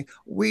 and he's saying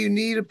we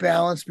need a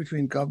balance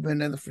between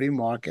government and the free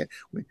market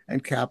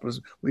and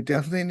capitalism. We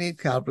definitely need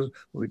capitalism.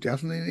 We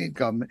definitely need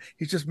government.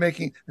 He's just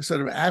making a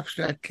sort of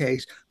abstract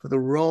case for the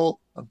role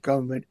of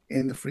government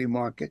in the free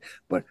market.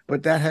 But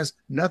that has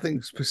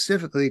nothing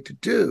specifically to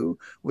do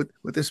with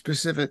the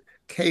specific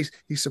case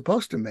he's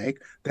supposed to make,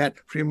 that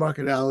free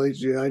market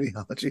ideology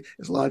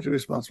is largely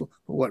responsible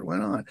for what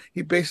went on.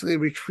 He basically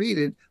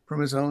retreated from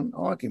his own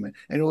argument.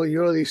 And all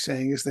you're really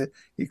saying is that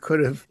he could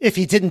have... If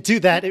he didn't do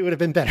that, it would have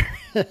been better.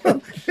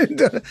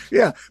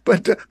 Yeah,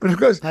 but of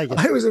course, I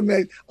I was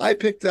amazed. I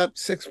picked up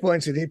 6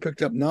 points and he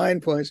picked up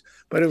 9 points.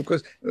 But of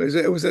course,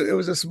 it was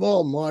a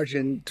small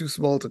margin, too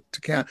small to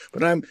count.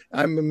 But I'm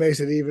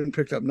amazed that he even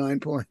picked up 9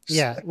 points.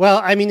 Yeah.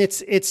 Well, I mean,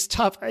 it's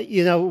tough,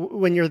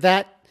 when you're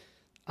that,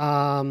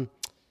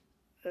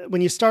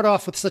 when you start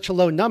off with such a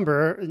low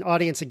number, an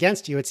audience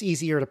against you, it's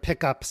easier to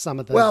pick up some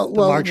of the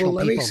marginal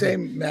let people. me say,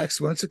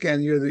 Max, once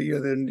again, you're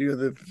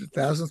the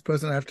thousandth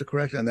person I have to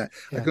correct on that.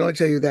 Yeah. I can only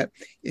tell you that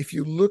if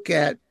you look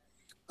at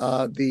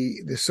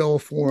the Seoul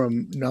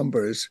Forum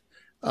numbers,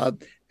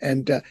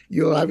 and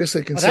you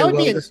obviously can say,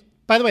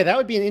 by the way, that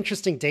would be an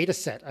interesting data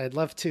set. I'd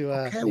love to,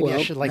 I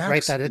should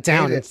write that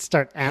down and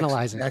start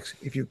analyzing. Max,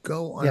 if you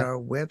go on our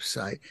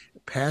website,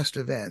 past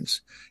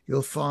events,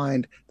 you'll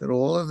find that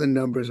all of the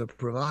numbers are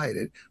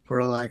provided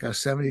for like our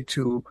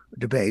 72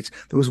 debates.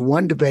 There was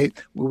one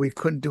debate where we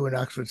couldn't do an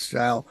Oxford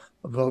style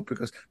vote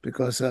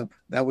because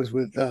that was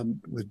with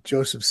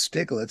Joseph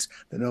Stiglitz,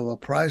 the Nobel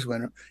Prize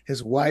winner.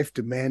 His wife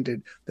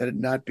demanded that it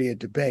not be a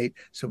debate,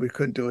 so we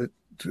couldn't do it.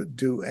 To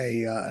do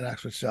an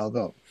Oxford style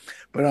vote.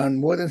 But on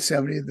more than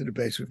 70 of the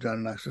debates, we've done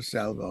an Oxford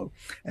style vote.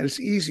 And it's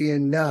easy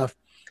enough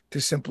to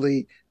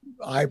simply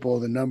eyeball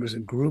the numbers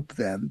and group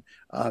them.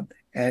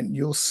 And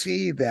you'll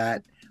see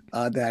that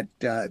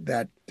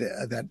it's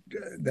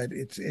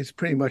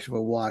pretty much of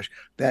a wash.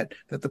 That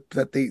the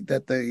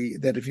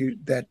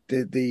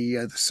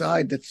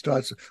side that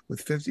starts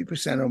with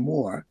 50% or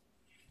more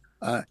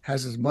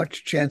has as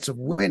much chance of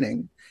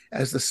winning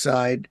as the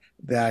side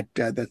that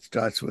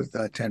starts with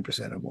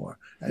 10% or more,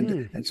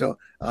 and so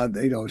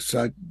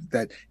so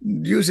that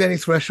use any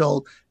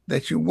threshold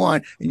that you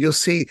want, and you'll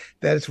see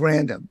that it's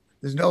random.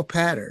 There's no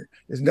pattern.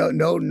 There's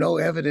no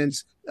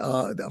evidence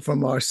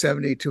from our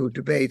 72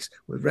 debates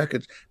with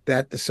records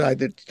that the side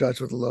that starts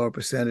with a lower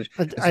percentage.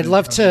 I'd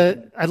love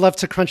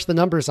to crunch the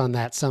numbers on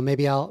that. So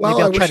maybe I'll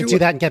try to do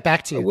that and get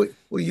back to you.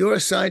 Well, you're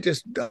a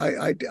scientist.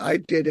 I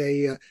did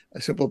a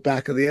simple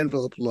back of the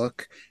envelope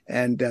look,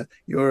 and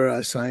you're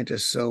a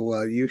scientist,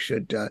 so you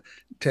should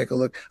take a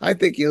look. I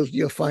think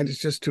you'll find it's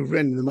just too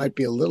written. There might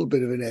be a little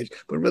bit of an edge,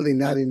 but really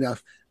not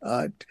enough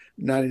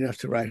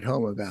to write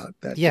home about.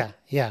 That. Yeah.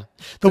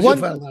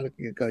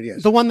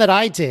 The one that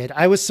I did,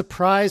 I was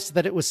surprised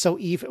that it was so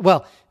even.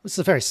 Well, it was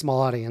a very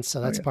small audience,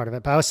 so that's part of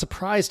it. But I was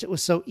surprised it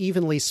was so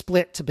evenly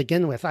split to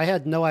begin with. I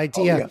had no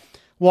idea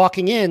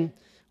walking in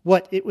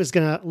what it was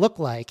going to look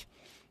like.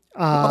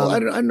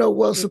 I know.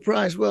 Well,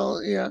 surprised.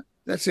 Well, yeah.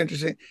 That's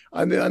interesting.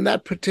 I mean, on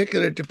that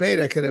particular debate,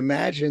 I could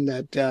imagine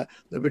that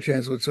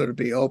libertarians would sort of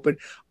be open.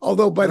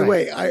 Although, by the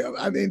way,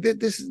 I mean,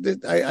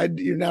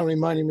 you're now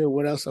reminding me of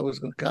what else I was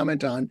going to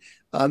comment on.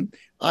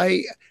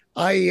 I,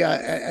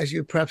 as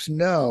you perhaps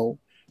know,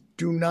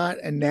 do not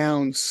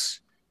announce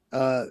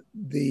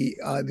the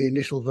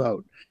initial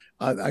vote.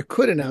 I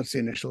could announce the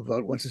initial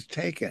vote once it's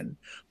taken,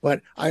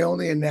 but I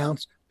only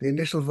announce the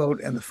initial vote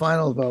and the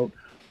final vote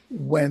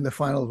when the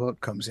final vote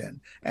comes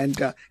in,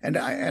 and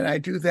I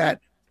do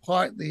that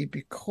partly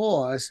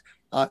because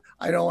I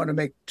don't want to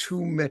make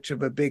too much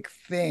of a big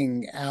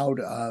thing out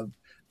of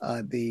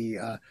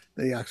the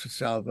Oxford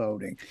style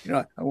voting.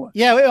 It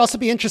would also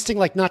be interesting,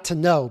 like, not to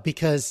know,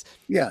 because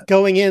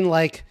going in,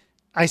 like,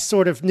 I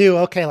sort of knew,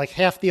 okay, like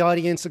half the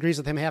audience agrees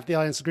with him, half the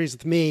audience agrees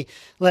with me.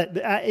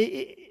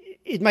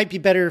 It might be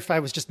better if I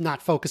was just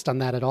not focused on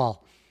that at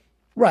all.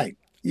 Right.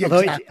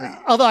 Yeah,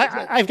 although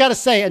I've got to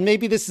say, and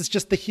maybe this is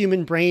just the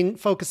human brain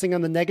focusing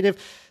on the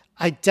negative,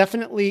 I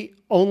definitely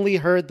only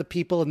heard the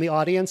people in the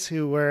audience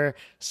who were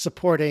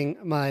supporting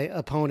my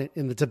opponent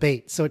in the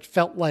debate. So it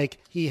felt like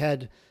he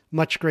had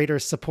much greater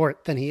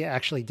support than he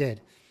actually did.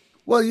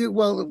 Well,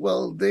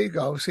 there you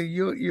go. So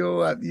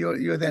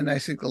you're then, I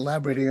think,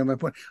 elaborating on my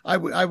point. I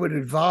would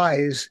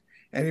advise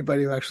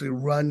anybody who actually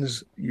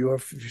runs your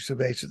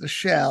debates at the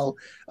Shell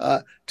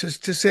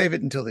to save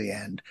it until the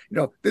end.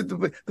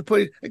 The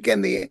point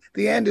again, the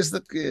end is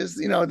that's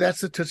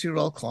the Tootsie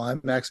Roll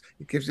climax.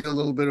 It gives you a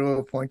little bit of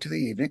a point to the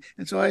evening.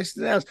 And so I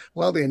announced,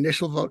 well, the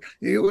initial vote,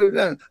 you would have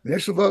done. The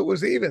initial vote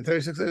was even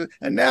 36,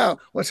 and now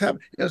what's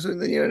happened? So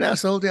then you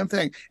announce the whole damn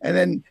thing. And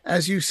then,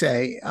 as you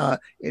say,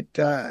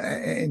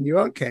 in your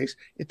own case,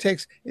 it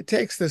takes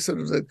the sort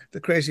of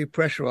the crazy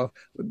pressure off.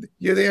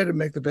 You're there to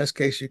make the best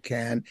case you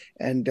can,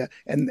 and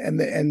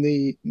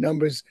the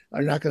numbers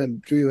are not going to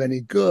do you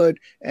any good,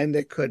 and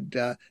they could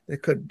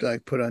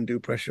like put undue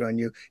pressure on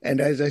you.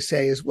 And as I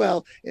say as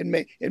well, it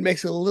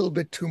makes it a little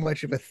bit too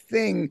much of a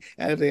thing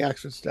out of the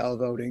Oxford style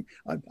voting.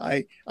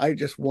 I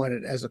just want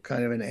it as a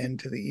kind of an end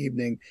to the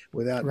evening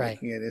without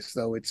making it as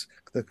though it's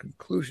the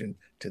conclusion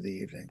to the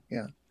evening.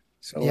 Yeah.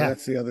 So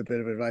that's the other bit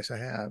of advice I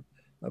have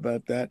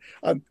about that.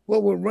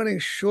 Well, we're running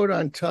short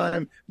on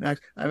time, Max.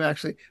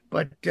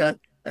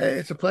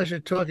 It's a pleasure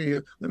talking to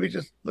you. Let me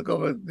just look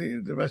over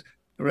the rest.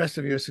 the rest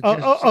of your Oh,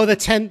 suggestions. the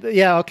 10.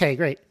 Yeah. Okay,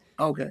 great.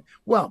 Okay.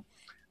 Well,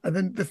 and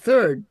then the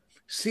third,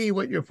 see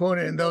what your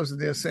opponent and those on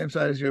the same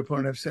side as your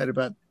opponent have said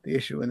about the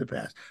issue in the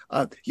past.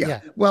 Yeah.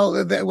 Yeah. Well,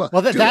 Well,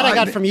 that I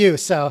got from you.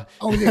 So.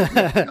 Oh,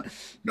 yeah.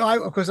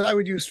 No, of course, I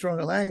would use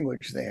stronger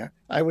language there.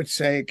 I would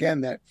say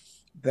again but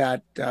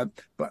that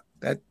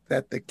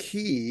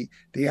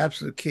the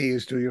absolute key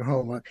is do your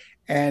homework,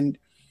 and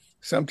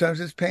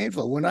sometimes it's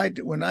painful. When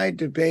I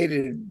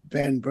debated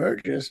Ben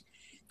Burgess,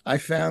 I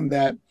found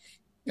that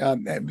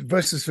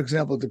versus, for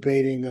example,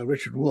 debating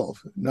Richard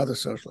Wolff, another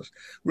socialist.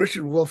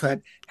 Richard Wolff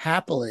had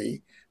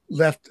happily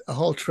left a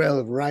whole trail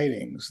of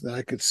writings that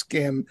I could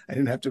skim. I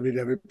didn't have to read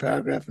every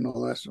paragraph and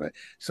all the rest of it.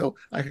 So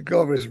I could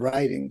go over his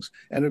writings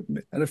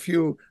and a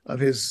few of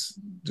his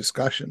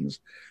discussions.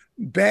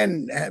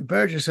 Ben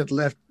Burgess had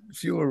left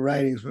fewer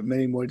writings, but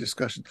many more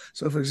discussions.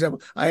 So, for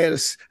example, I had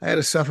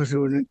to suffer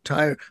through an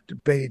entire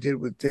debate he did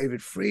with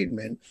David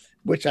Friedman,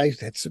 which I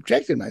had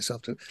subjected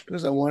myself to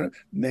because I want to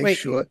make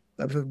sure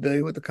I'm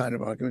familiar with the kind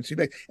of arguments he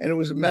makes. And it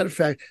was, a matter of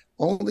fact,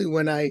 only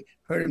when I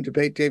heard him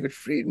debate David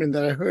Friedman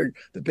that I heard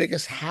the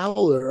biggest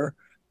howler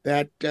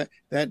that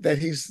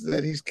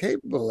he's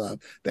capable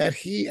of, that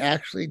he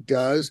actually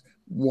does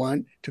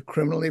want to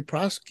criminally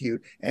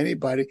prosecute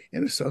anybody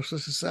in a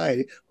socialist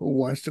society who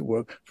wants to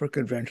work for a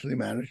conventionally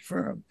managed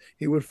firm.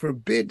 He would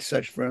forbid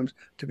such firms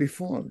to be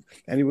formed,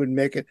 and he would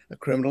make it a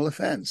criminal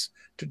offense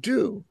to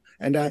do.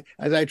 And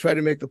as I try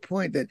to make the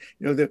point that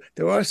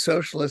there are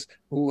socialists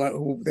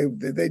who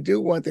they do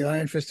want the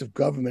iron fist of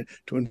government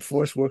to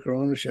enforce worker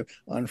ownership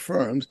on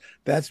firms.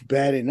 That's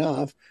bad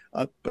enough,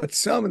 but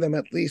some of them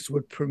at least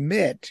would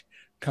permit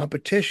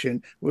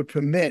competition, would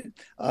permit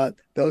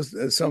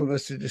some of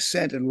us to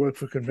dissent and work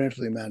for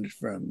conventionally managed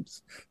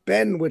firms.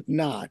 Ben would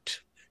not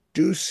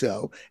do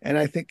so, and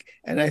I think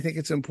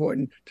it's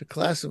important to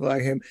classify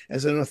him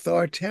as an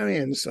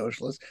authoritarian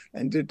socialist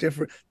and to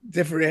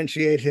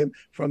differentiate him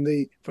from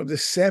the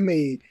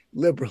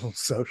semi-liberal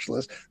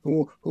socialists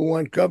who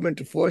want government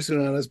to force it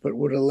on us, but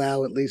would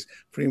allow at least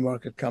free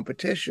market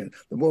competition.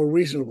 The more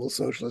reasonable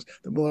socialists,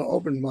 the more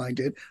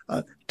open-minded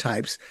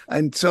types.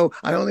 And so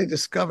I only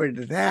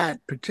discovered that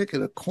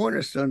particular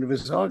cornerstone of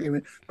his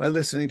argument by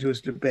listening to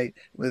his debate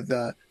with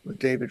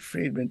David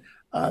Friedman.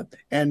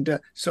 And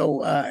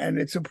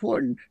it's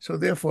important. So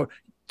therefore,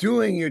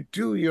 do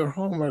your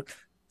homework,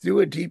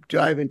 do a deep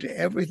dive into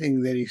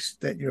everything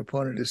that your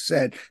opponent has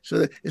said, so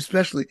that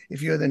especially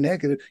if you're the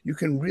negative, you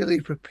can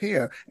really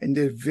prepare. And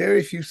there's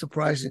very few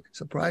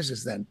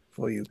surprises then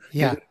for you.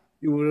 Yeah.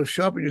 You will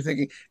sharpen your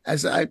thinking,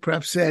 as I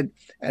perhaps said,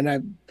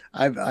 and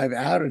I've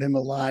outed him a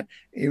lot,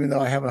 even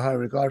though I have a high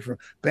regard for him.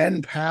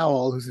 Ben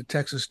Powell, who's at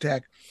Texas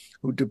Tech,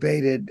 who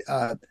debated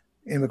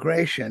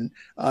immigration,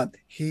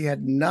 he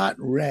had not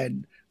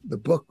read the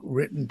book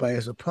written by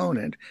his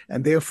opponent,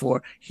 and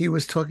therefore he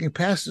was talking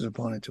past his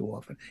opponent too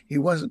often. He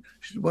wasn't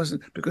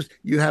because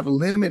you have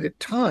limited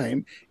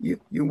time. You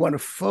want to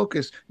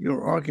focus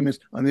your arguments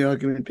on the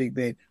argument being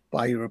made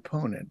by your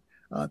opponent.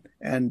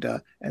 And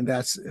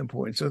that's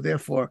important. So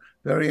therefore,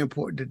 very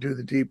important to do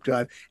the deep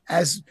dive.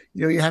 As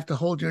you have to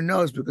hold your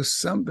nose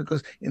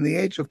because in the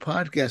age of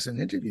podcasts and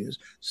interviews,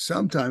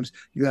 sometimes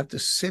you have to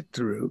sit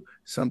through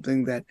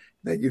something that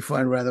you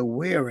find rather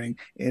wearing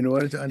in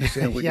order to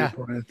understand what your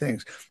opponent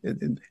thinks.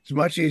 It's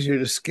much easier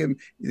to skim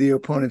the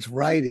opponent's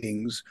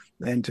writings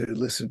than to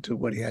listen to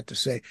what he had to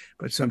say.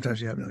 But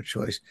sometimes you have no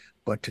choice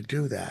but to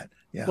do that.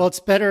 Yeah. Well, it's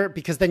better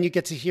because then you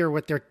get to hear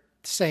what they're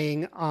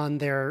saying on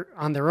their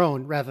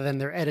own rather than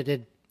their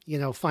edited,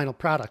 final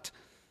product.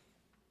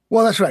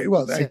 Well, that's right.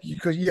 Well,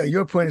 because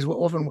your point is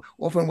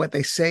often what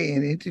they say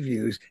in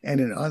interviews and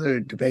in other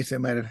debates they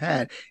might have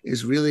had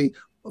is really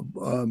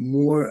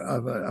more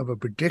of a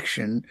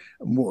prediction,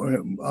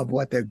 more of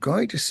what they're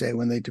going to say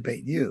when they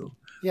debate you.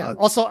 Yeah.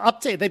 Also,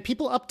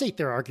 people update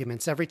their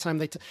arguments every time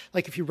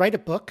like if you write a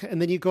book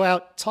and then you go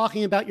out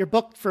talking about your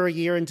book for a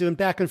year and doing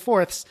back and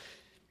forths,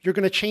 you're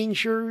going to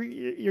change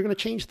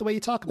the way you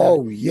talk about it.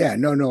 Oh yeah,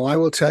 no. I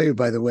will tell you,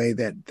 by the way,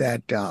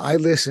 that I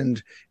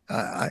listened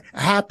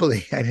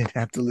happily. I didn't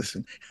have to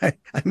listen. I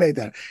made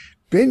that.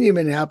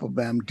 Benjamin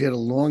Applebaum did a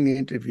long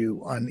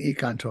interview on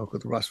Econ Talk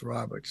with Russ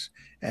Roberts,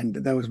 and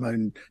that was my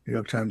New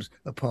York Times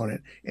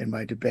opponent in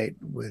my debate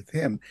with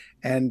him.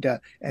 And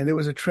there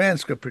was a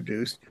transcript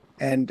produced.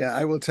 And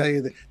I will tell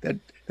you that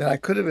I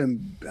could have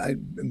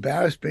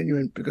embarrassed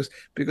Benjamin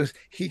because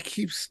he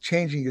keeps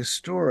changing his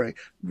story.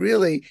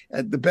 Really,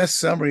 the best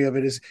summary of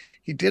it is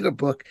he did a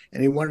book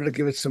and he wanted to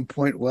give it some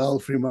point. Well,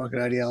 free market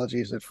ideology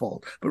is at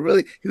fault, but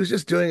really he was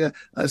just doing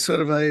a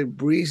sort of a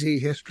breezy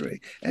history.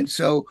 And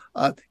so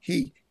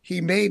he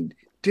made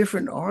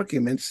different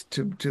arguments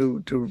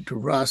to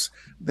Russ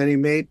than he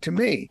made to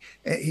me.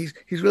 He's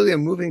really a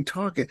moving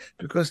target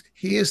because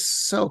he is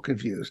so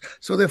confused.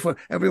 So therefore,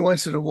 every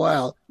once in a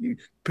while,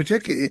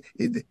 particularly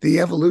the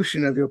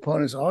evolution of your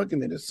opponent's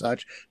argument is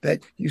such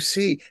that you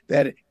see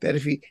that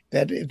if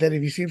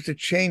he seems to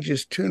change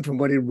his tune from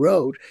what he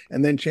wrote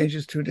and then change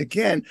his tune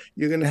again,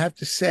 you're going to have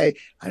to say,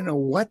 I don't know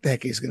what the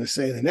heck he's going to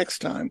say the next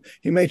time.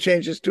 He may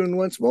change his tune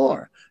once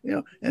more,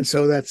 and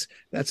so that's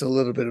a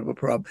little bit of a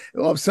problem.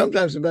 Well,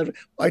 sometimes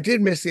I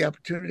did miss the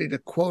opportunity to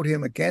quote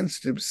him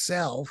against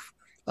himself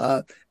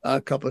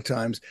a couple of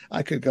times.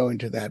 I could go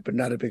into that, but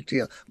not a big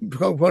deal.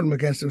 Quote him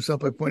against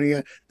himself by pointing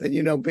out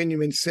that,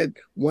 Benjamin said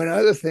one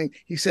other thing.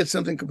 He said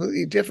something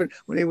completely different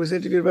when he was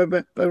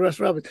interviewed by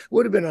Russ Roberts.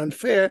 Would have been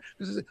unfair.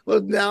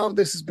 Well, now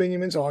this is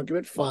Benjamin's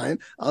argument. Fine,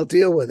 I'll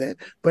deal with it.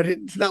 But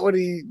it's not what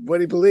he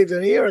believed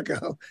a year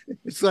ago.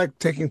 It's like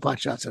taking pot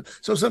shots.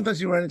 So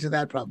sometimes you run into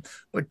that problem.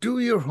 But do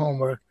your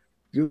homework.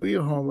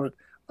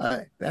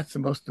 That's the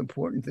most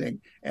important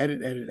thing.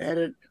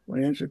 Edit.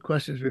 When answering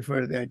questions,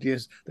 refer to the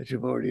ideas that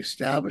you've already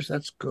established.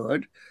 That's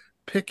good.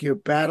 Pick your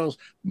battles.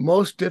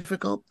 Most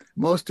difficult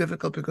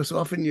because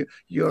often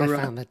your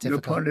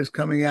opponent is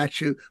coming at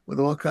you with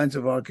all kinds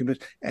of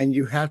arguments, and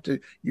you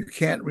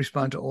can't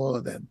respond to all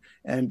of them.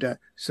 And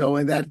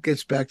so that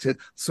gets back to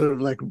sort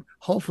of like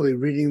hopefully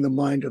reading the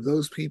mind of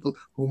those people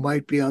who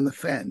might be on the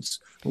fence,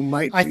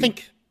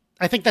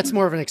 I think that's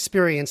more of an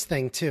experience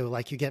thing too.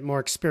 Like you get more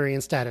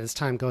experienced at it as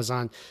time goes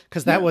on.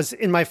 Because that was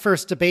in my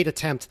first debate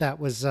attempt. That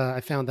was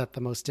I found that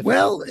the most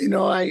difficult.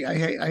 Well, I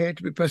hate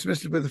to be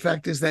pessimistic, but the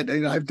fact is that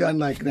I've done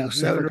like now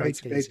 7 or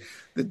 8 debates.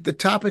 The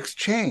topics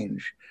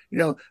change.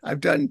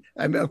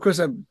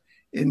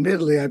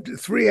 Admittedly, I've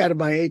 3 out of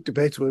my 8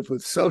 debates were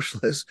with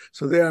socialists,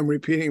 so there I'm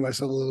repeating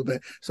myself a little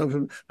bit.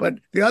 But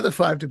the other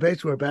 5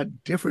 debates were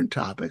about different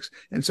topics,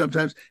 and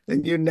sometimes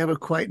then you never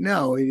quite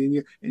know,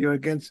 and you're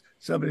against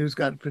somebody who's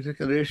got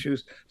particular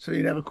issues, so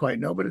you never quite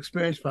know. But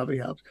experience probably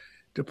helps.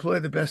 Deploy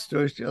the best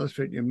stories to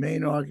illustrate your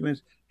main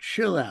arguments.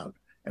 Chill out.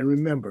 And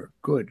remember,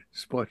 good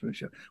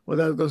sportsmanship.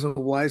 Well, those are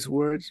wise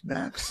words,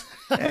 Max.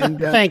 And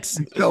thanks.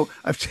 So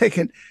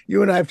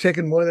you and I have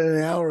taken more than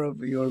an hour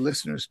of your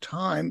listeners'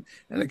 time,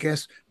 and I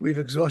guess we've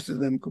exhausted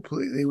them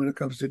completely when it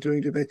comes to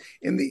doing debate.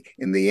 In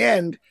the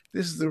end,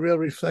 this is the real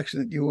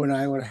reflection that you and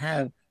I would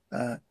have,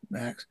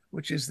 Max,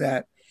 which is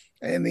that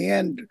in the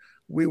end,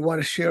 we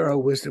want to share our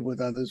wisdom with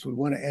others. We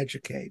want to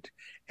educate,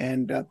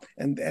 and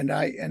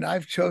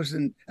I've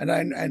chosen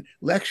and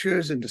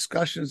lectures and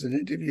discussions and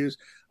interviews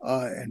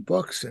and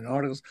books and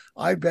articles.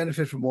 I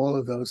benefit from all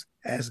of those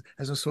as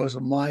a source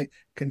of my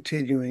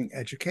continuing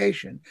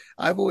education.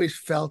 I've always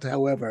felt,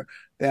 however,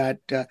 that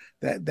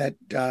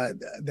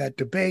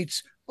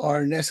debates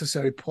are a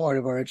necessary part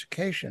of our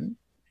education.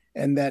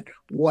 And that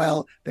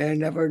while they're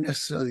never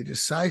necessarily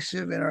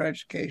decisive in our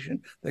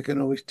education, they can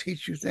always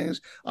teach you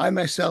things. I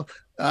myself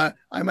have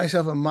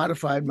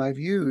modified my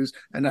views,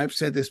 and I've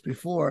said this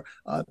before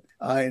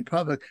in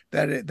public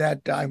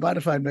that I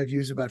modified my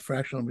views about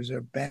fractional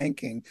reserve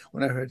banking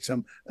when I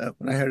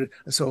heard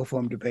a sole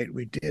form debate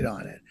we did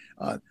on it,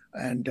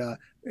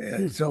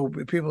 so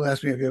people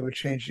ask me, have you ever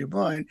changed your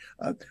mind?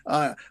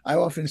 I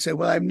often say,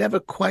 well, I've never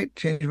quite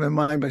changed my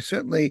mind, but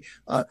certainly,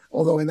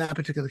 although in that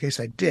particular case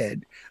I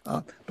did,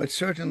 but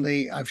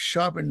certainly I've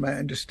sharpened my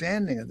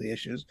understanding of the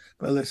issues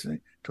by listening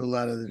to a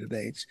lot of the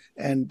debates.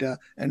 And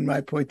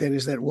my point then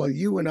is that while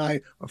you and I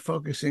are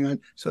focusing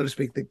on, so to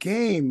speak, the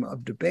game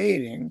of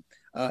debating,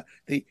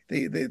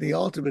 the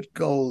ultimate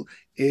goal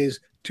is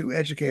to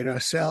educate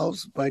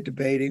ourselves by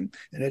debating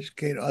and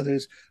educate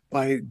others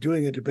by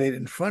doing a debate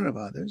in front of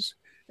others.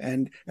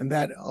 And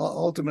that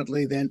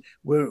ultimately then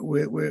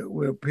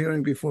we're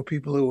appearing before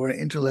people who are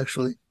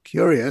intellectually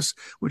curious,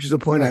 which is a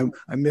point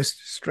I missed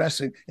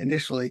stressing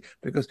initially,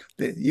 because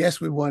yes,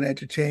 we want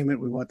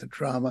entertainment, we want the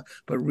drama,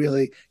 but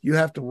really you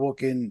have to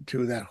walk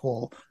into that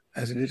hall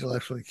as an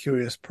intellectually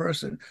curious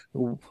person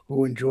who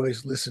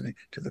enjoys listening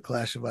to the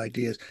clash of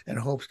ideas and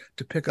hopes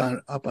to pick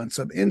up on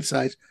some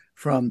insights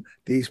from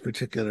these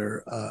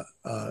particular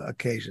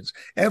occasions.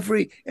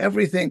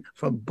 Everything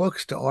from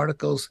books to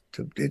articles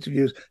to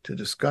interviews to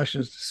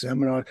discussions to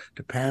seminars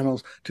to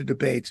panels to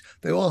debates,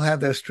 they all have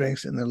their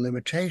strengths and their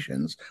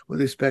limitations with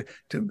respect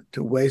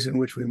to ways in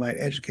which we might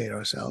educate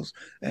ourselves.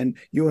 And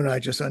you and I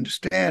just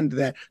understand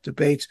that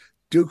debates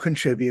do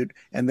contribute,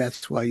 and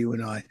that's why you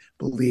and I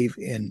believe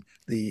in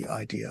the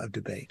idea of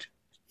debate.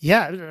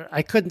 Yeah,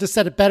 I couldn't have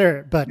said it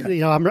better, but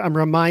I'm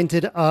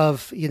reminded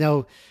of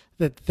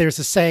that there's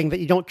a saying that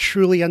you don't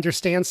truly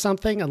understand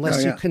something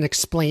unless you can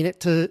explain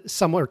it to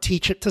someone or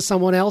teach it to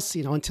someone else,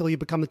 until you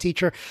become a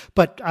teacher.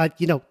 But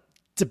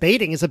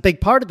debating is a big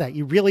part of that.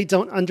 You really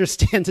don't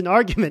understand an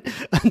argument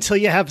until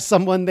you have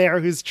someone there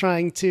who's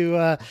trying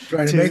to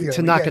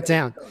knock it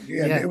down.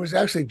 Yeah, it was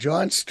actually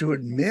John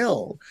Stuart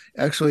Mill,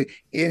 actually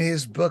in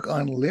his book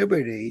on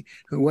liberty,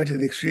 who went to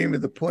the extreme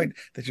of the point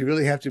that you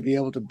really have to be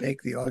able to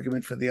make the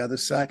argument for the other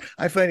side.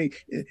 I find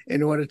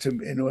in order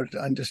to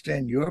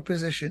understand your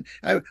position,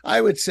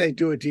 I would say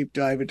do a deep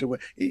dive into what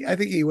I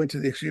think he went to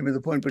the extreme of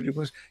the point. But of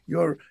course,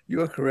 you're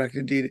correct.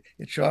 Indeed,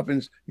 it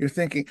sharpens your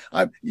thinking.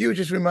 You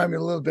just remind me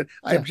a little bit.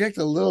 I object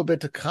a little bit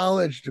to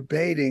college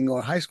debating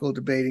or high school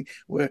debating,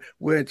 where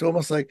it's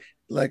almost like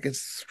like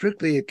it's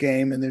strictly a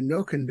game and there are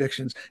no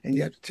convictions, and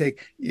you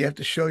have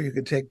to show you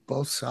can take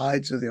both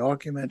sides of the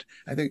argument.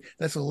 I think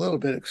that's a little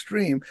bit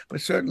extreme,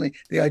 but certainly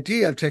the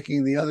idea of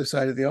taking the other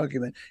side of the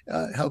argument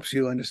helps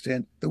you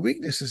understand the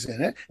weaknesses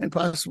in it and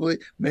possibly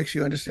makes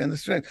you understand the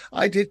strength.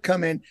 I did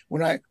come in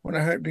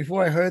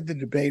before I heard the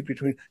debate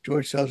between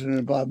George Selgin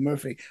and Bob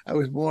Murphy. I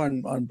was more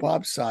on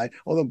Bob's side,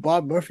 although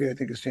Bob Murphy, I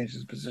think, has changed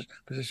his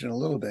position a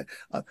little bit.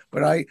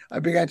 But I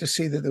began to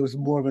see that there was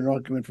more of an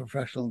argument for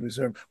fractional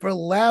reserve, for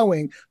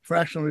allowing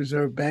fractional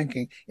reserve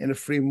banking in a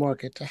free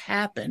market to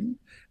happen,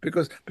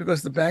 because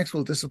the banks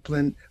will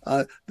discipline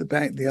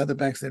the other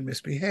banks that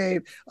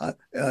misbehave.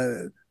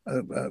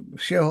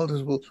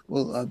 Shareholders will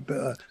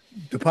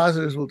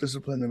depositors will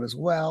discipline them as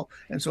well,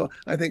 and so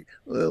I think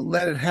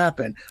let it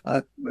happen.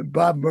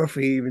 Bob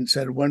Murphy even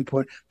said at one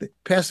point that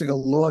passing a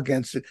law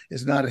against it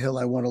is not a hill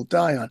I want to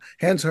die on.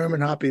 Hans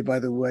Hermann Hoppe, by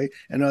the way,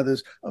 and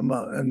others in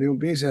the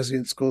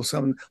Mises school,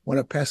 some want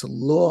to pass a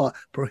law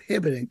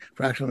prohibiting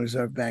fractional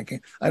reserve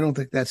banking. I don't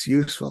think that's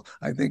useful.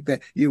 I think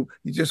that you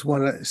just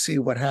want to see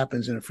what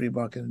happens in a free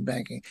market in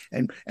banking,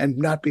 and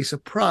not be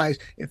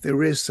surprised if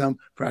there is some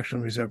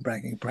fractional reserve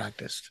banking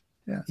practiced.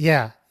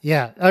 Yeah.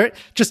 All right.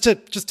 Just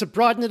to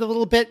broaden it a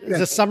little bit,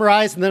 to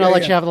summarize, and then I'll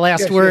let you have the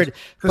last word.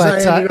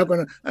 Because I ended up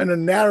on a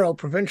narrow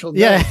provincial.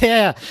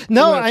 Yeah.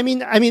 No, I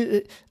mean,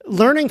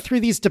 learning through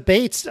these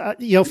debates,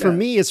 for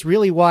me is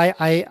really why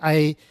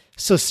I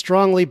so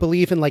strongly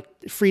believe in like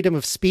freedom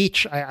of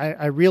speech.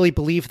 I really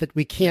believe that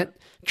we can't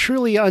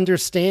truly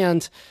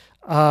understand,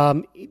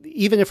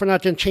 even if we're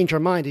not going to change our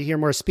mind to hear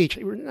more speech,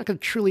 we're not going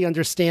to truly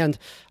understand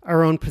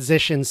our own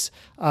positions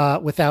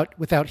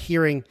without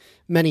hearing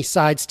many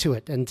sides to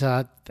it. And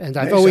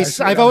I've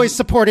always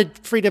supported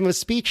freedom of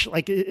speech.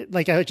 Like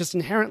I just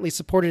inherently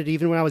supported it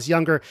even when I was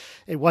younger.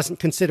 It wasn't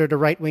considered a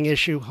right-wing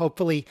issue.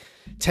 Hopefully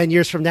 10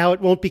 years from now, it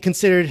won't be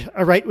considered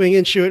a right-wing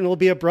issue and it will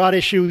be a broad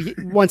issue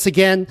once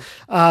again.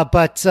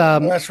 But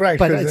that's right.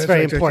 But it's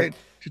very important.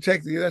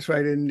 That's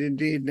right. And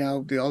indeed,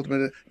 now the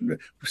ultimate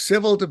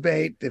civil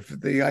debate, if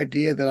the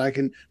idea that I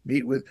can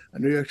meet with a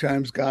New York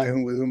Times guy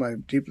with whom I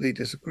deeply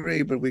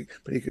disagree, but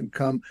he can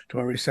come to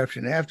our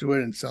reception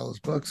afterward and sell his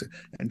books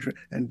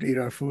and eat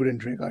our food and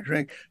drink our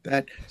drink.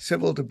 That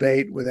civil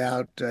debate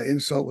without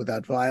insult,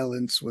 without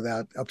violence,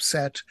 without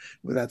upset,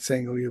 without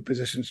saying, "Oh, your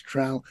positions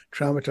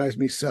traumatize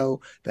me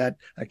so that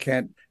I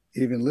can't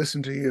even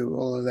listen to you,"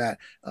 all of that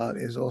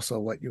is also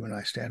what you and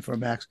I stand for,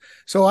 Max.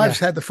 So I've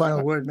had the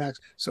final word, Max.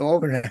 So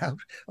over and out.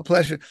 A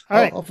pleasure.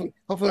 All right.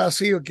 Hopefully I'll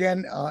see you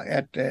again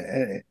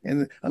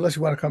unless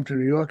you want to come to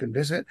New York and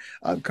visit,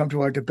 come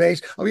to our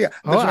debates. Oh yeah.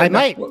 I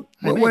might.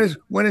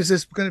 When is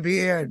this going to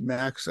be aired,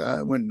 Max?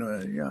 I'm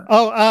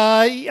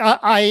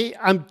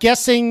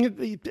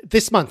guessing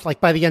this month, like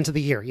by the end of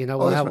the year.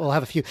 We'll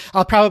have a few.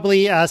 I'll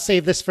probably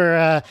save this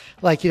for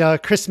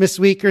Christmas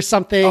week or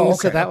something. Okay,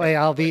 so that way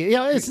I'll be.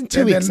 It's in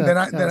 2 weeks. Then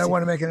I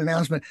want to make an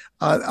announcement.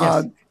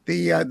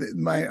 Yes.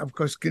 Of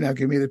course, now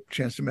give me the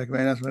chance to make my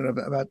announcement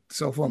about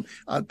Soulform.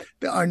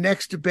 Our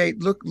next debate.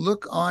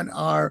 Look on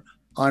our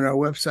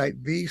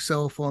website,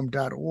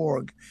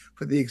 thesoulform.org,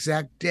 for the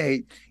exact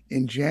date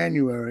in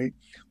January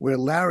where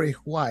Larry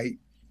White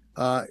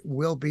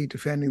will be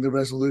defending the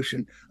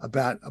resolution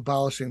about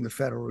abolishing the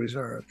Federal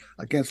Reserve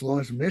against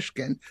Lawrence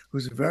Mishkin,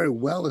 who's a very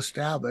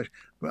well-established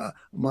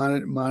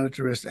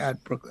monetarist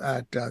at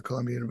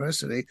Columbia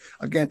University.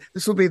 Again,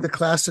 this will be the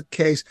classic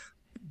case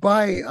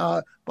by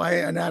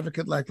an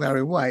advocate like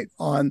Larry White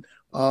on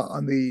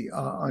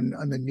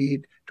the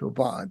need to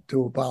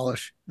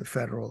abolish the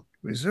Federal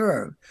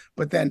Reserve.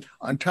 But then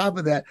on top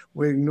of that,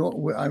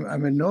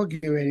 I'm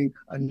inaugurating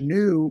a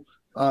new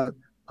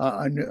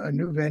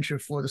venture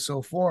for the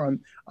Soul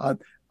Forum. A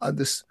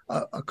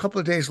couple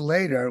of days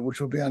later, which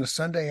will be on a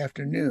Sunday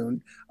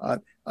afternoon,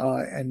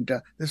 and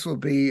this will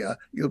be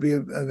you'll be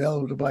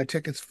available to buy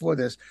tickets for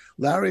this.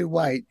 Larry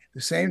White,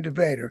 the same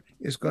debater,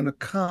 is going to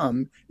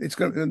come. The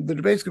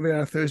debate's going to be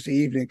on a Thursday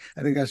evening.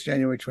 I think that's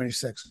January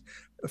 26th.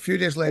 A few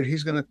days later,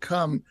 he's going to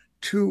come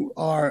to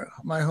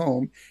my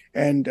home,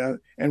 and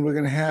we're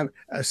going to have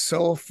a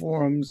Soul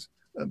Forum's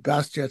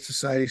Basquiat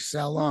Society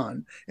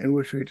salon in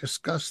which we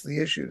discuss the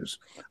issues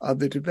of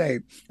the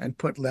debate and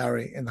put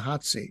Larry in the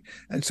hot seat.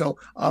 And so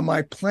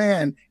my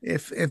plan,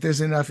 if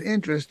there's enough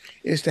interest,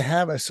 is to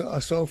have a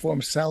Soul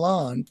Forum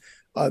salon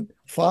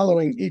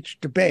following each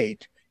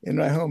debate in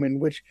my home, in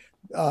which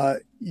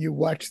you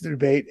watch the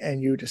debate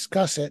and you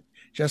discuss it,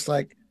 just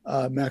like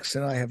Max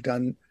and I have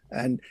done,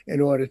 and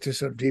in order to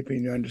sort of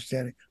deepen your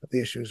understanding of the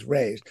issues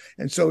raised.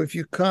 And so if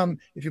you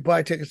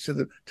buy tickets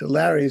to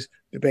Larry's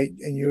debate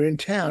and you're in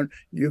town,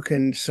 you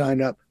can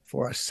sign up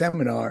for a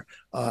seminar,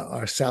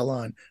 our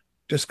salon,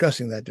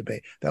 discussing that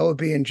debate. That will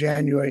be in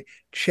January.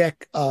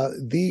 Check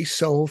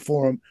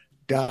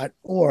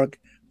thesoulforum.org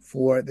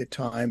for the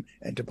time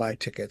and to buy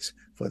tickets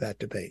for that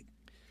debate.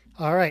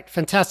 All right.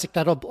 Fantastic.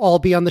 That'll all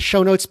be on the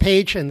show notes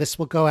page, and this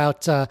will go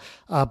out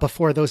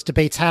before those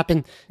debates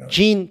happen.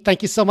 Gene,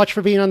 thank you so much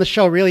for being on the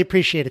show. Really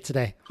appreciate it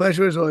today.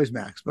 Pleasure as always,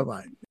 Max.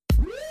 Bye-bye.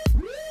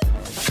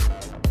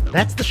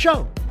 That's the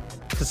show.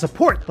 To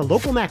support the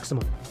Local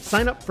Maximum,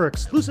 Sign up for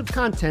exclusive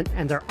content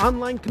and our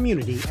online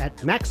community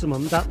at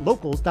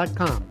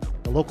maximum.locals.com.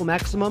 The Local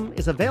Maximum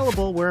is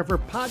available wherever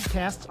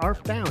podcasts are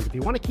found. If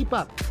you want to keep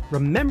up,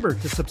 remember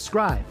to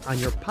subscribe on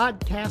your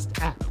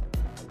podcast app.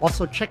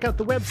 Also, check out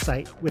the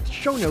website with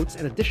show notes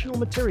and additional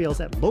materials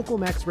at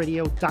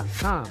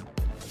localmaxradio.com.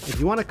 If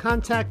you want to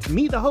contact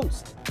me, the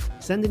host,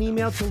 send an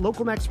email to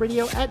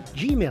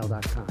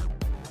localmaxradio@gmail.com.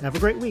 Have a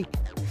great week.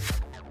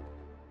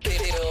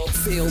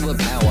 Feel the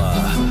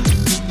power.